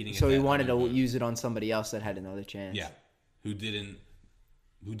think he didn't. So he wanted to use it on somebody else that had another chance. Yeah, who didn't?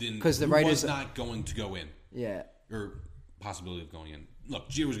 Because the writers was not going to go in. Yeah, or possibility of going in. Look,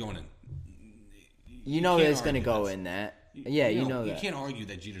 Jeter was going in. You know he's going to go in that. Yeah, you know that. You can't argue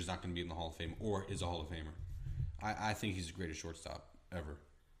that Jeter's not going to be in the Hall of Fame or is a Hall of Famer. I think he's the greatest shortstop ever.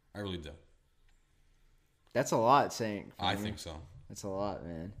 I really do. That's a lot saying. I think so. That's a lot,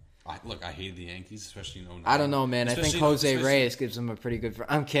 man. I hated the Yankees, especially in 2009. I don't know, man. I think Jose Reyes gives him a pretty good...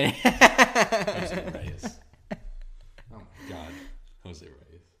 I'm kidding. Jose Reyes. Oh, my God. Jose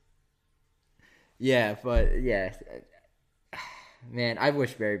Reyes. Yeah, but, yeah. Man, I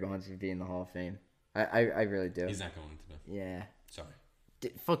wish Barry Bonds would be in the Hall of Fame. I really do. He's not going to be. Yeah. Sorry.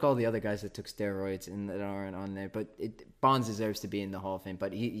 Fuck all the other guys that took steroids and that aren't on there. But Bonds deserves to be in the Hall of Fame,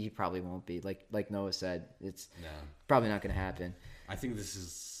 but he probably won't be. Like Noah said, it's probably not going to happen. I think this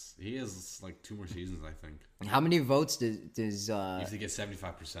is He has like 2 more seasons, I think. How many votes does You have to get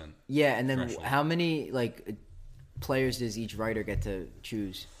 75%. Yeah, and then threshold. how many like players does each writer get to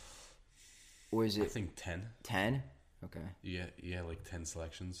choose? Or is I it think 10. 10? Okay. Yeah, like 10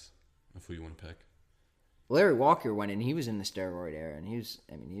 selections of who you want to pick. Larry Walker went in. He was in the steroid era, and he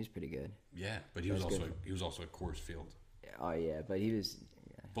was pretty good. Yeah, but he was also at Coors Field. Oh yeah, but he was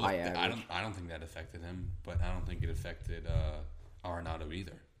But high average. I don't think that affected him, but I don't think it affected Arenado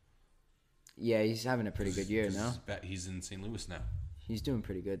either. Yeah, he's having a pretty good year now. He's in St. Louis now. He's doing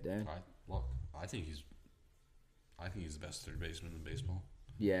pretty good there. I think he's the best third baseman in baseball.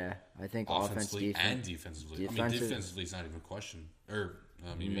 Yeah, I think Offensively defense. and defensively. I mean, defensively is not even a question. Or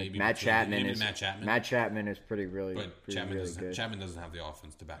maybe Matt Chapman maybe is Matt Chapman. Matt Chapman is pretty Chapman good. Chapman doesn't have the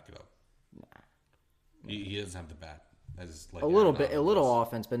offense to back it up. Nah. He doesn't have the bat. That is like a little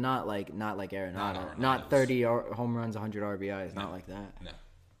offense, but not like Arenado. Not 30 home runs, 100 RBIs. Not like that. No.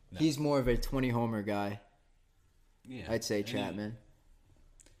 He's more of a 20 homer guy. Yeah, I'd say Chapman.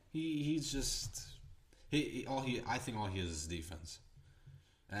 He's just I think all he is defense,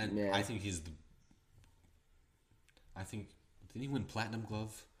 and Yeah. I think didn't he win Platinum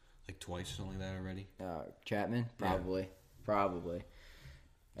Glove like twice or something like that already? Chapman? Probably.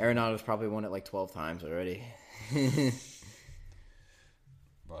 Arenado's probably won it like 12 times already.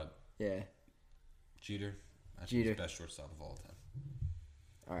 But Yeah. Jeter, I think Jeter. he's the best shortstop of all time.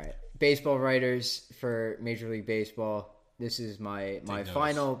 All right. Baseball writers for Major League Baseball. This is my notice.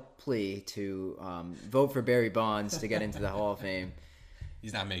 final plea to vote for Barry Bonds to get into the Hall of Fame.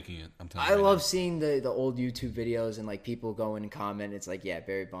 He's not making it. I'm telling I you. love seeing the old YouTube videos and like people go in and comment. It's like, yeah,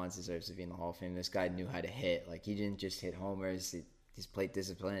 Barry Bonds deserves to be in the Hall of Fame. This guy knew how to hit. Like he didn't just hit homers. His plate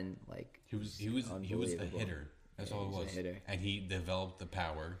discipline. Like He was a hitter. That's all it he was was. a hitter. And he developed the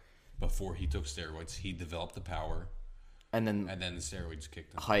power before he took steroids. He developed the power, and then and then the steroids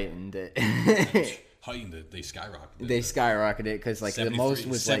kicked him. heightened it. Heightened it. They skyrocketed. They skyrocketed it because like the most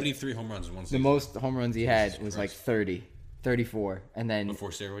was 73 home runs in one the season. most home runs he had was like 30, 34, and then Before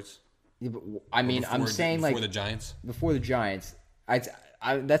steroids. I mean Before I'm saying before like the Giants. before the Giants. I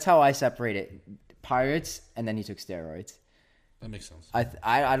that's how I separate it. Pirates, and then he took steroids. That makes sense.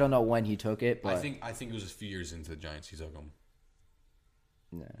 I don't know when he took it, but I think it was a few years into the Giants he took them.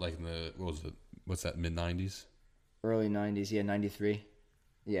 No. Like in the what's that, mid-90s early 90s, yeah, 93.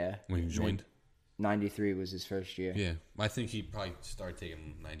 Yeah. when he joined. 93 was his first year. Yeah, I think he probably started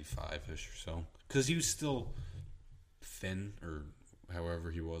taking 95-ish or so because he was still thin or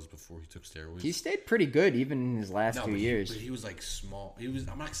however he was before he took steroids. He stayed pretty good even in his last 2 years. But he was like small. I'm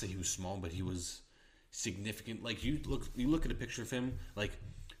not gonna say he was small, but he was significant. Like you look at a picture of him, like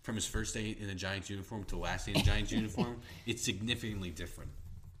from his first day in a Giants uniform to the last day in a Giants uniform, it's significantly different.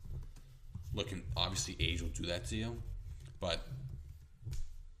 Looking, obviously, age will do that to you, but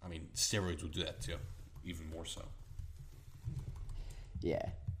I mean, steroids will do that to you even more so. Yeah.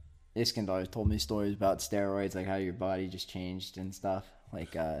 Iskandar told me stories about steroids, like how your body just changed and stuff.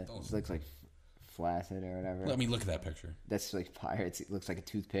 Like, it looks like flaccid or whatever. I mean, look at that picture. That's like Pirates. It looks like a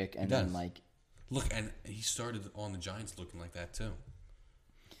toothpick. And It does. then, like, Look, and he started on the Giants looking like that too.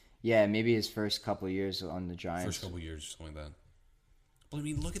 yeah, maybe his first couple of years on the Giants. First couple of years, something like that. But I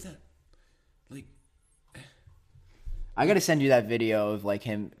mean, look at that. Like, I got to send you that video of like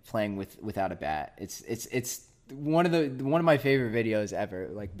him playing without a bat. It's one of my favorite videos ever,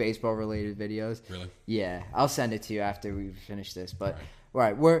 like baseball related videos. Really? Yeah, I'll send it to you after we finish this. But all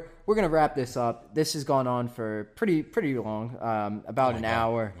right, we're gonna wrap this up. This has gone on for pretty long, about an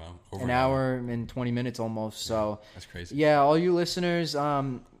hour, Wow. Over an an hour and 20 minutes almost. So that's crazy. Yeah, all you listeners,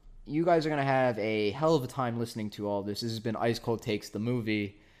 you guys are gonna have a hell of a time listening to all this. This has been Ice Cold Takes, the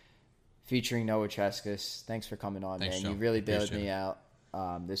movie, featuring Noah Cheskis. Thanks for coming on, Thanks, man. Joe. You really bailed Appreciate me it.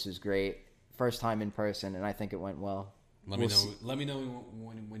 out. This was great. First time in person, and I think it went well. Let me know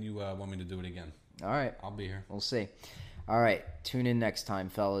when you want me to do it again. All right. I'll be here. We'll see. All right. Tune in next time,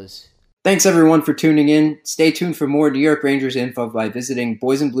 fellas. Thanks, everyone, for tuning in. Stay tuned for more New York Rangers info by visiting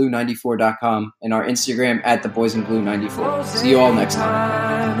boysandblue94.com and our Instagram at theboysandblue94. See you all next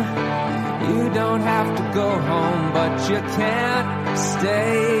time. You don't have to go home, but you can't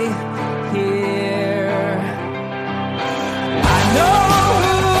stay here. I know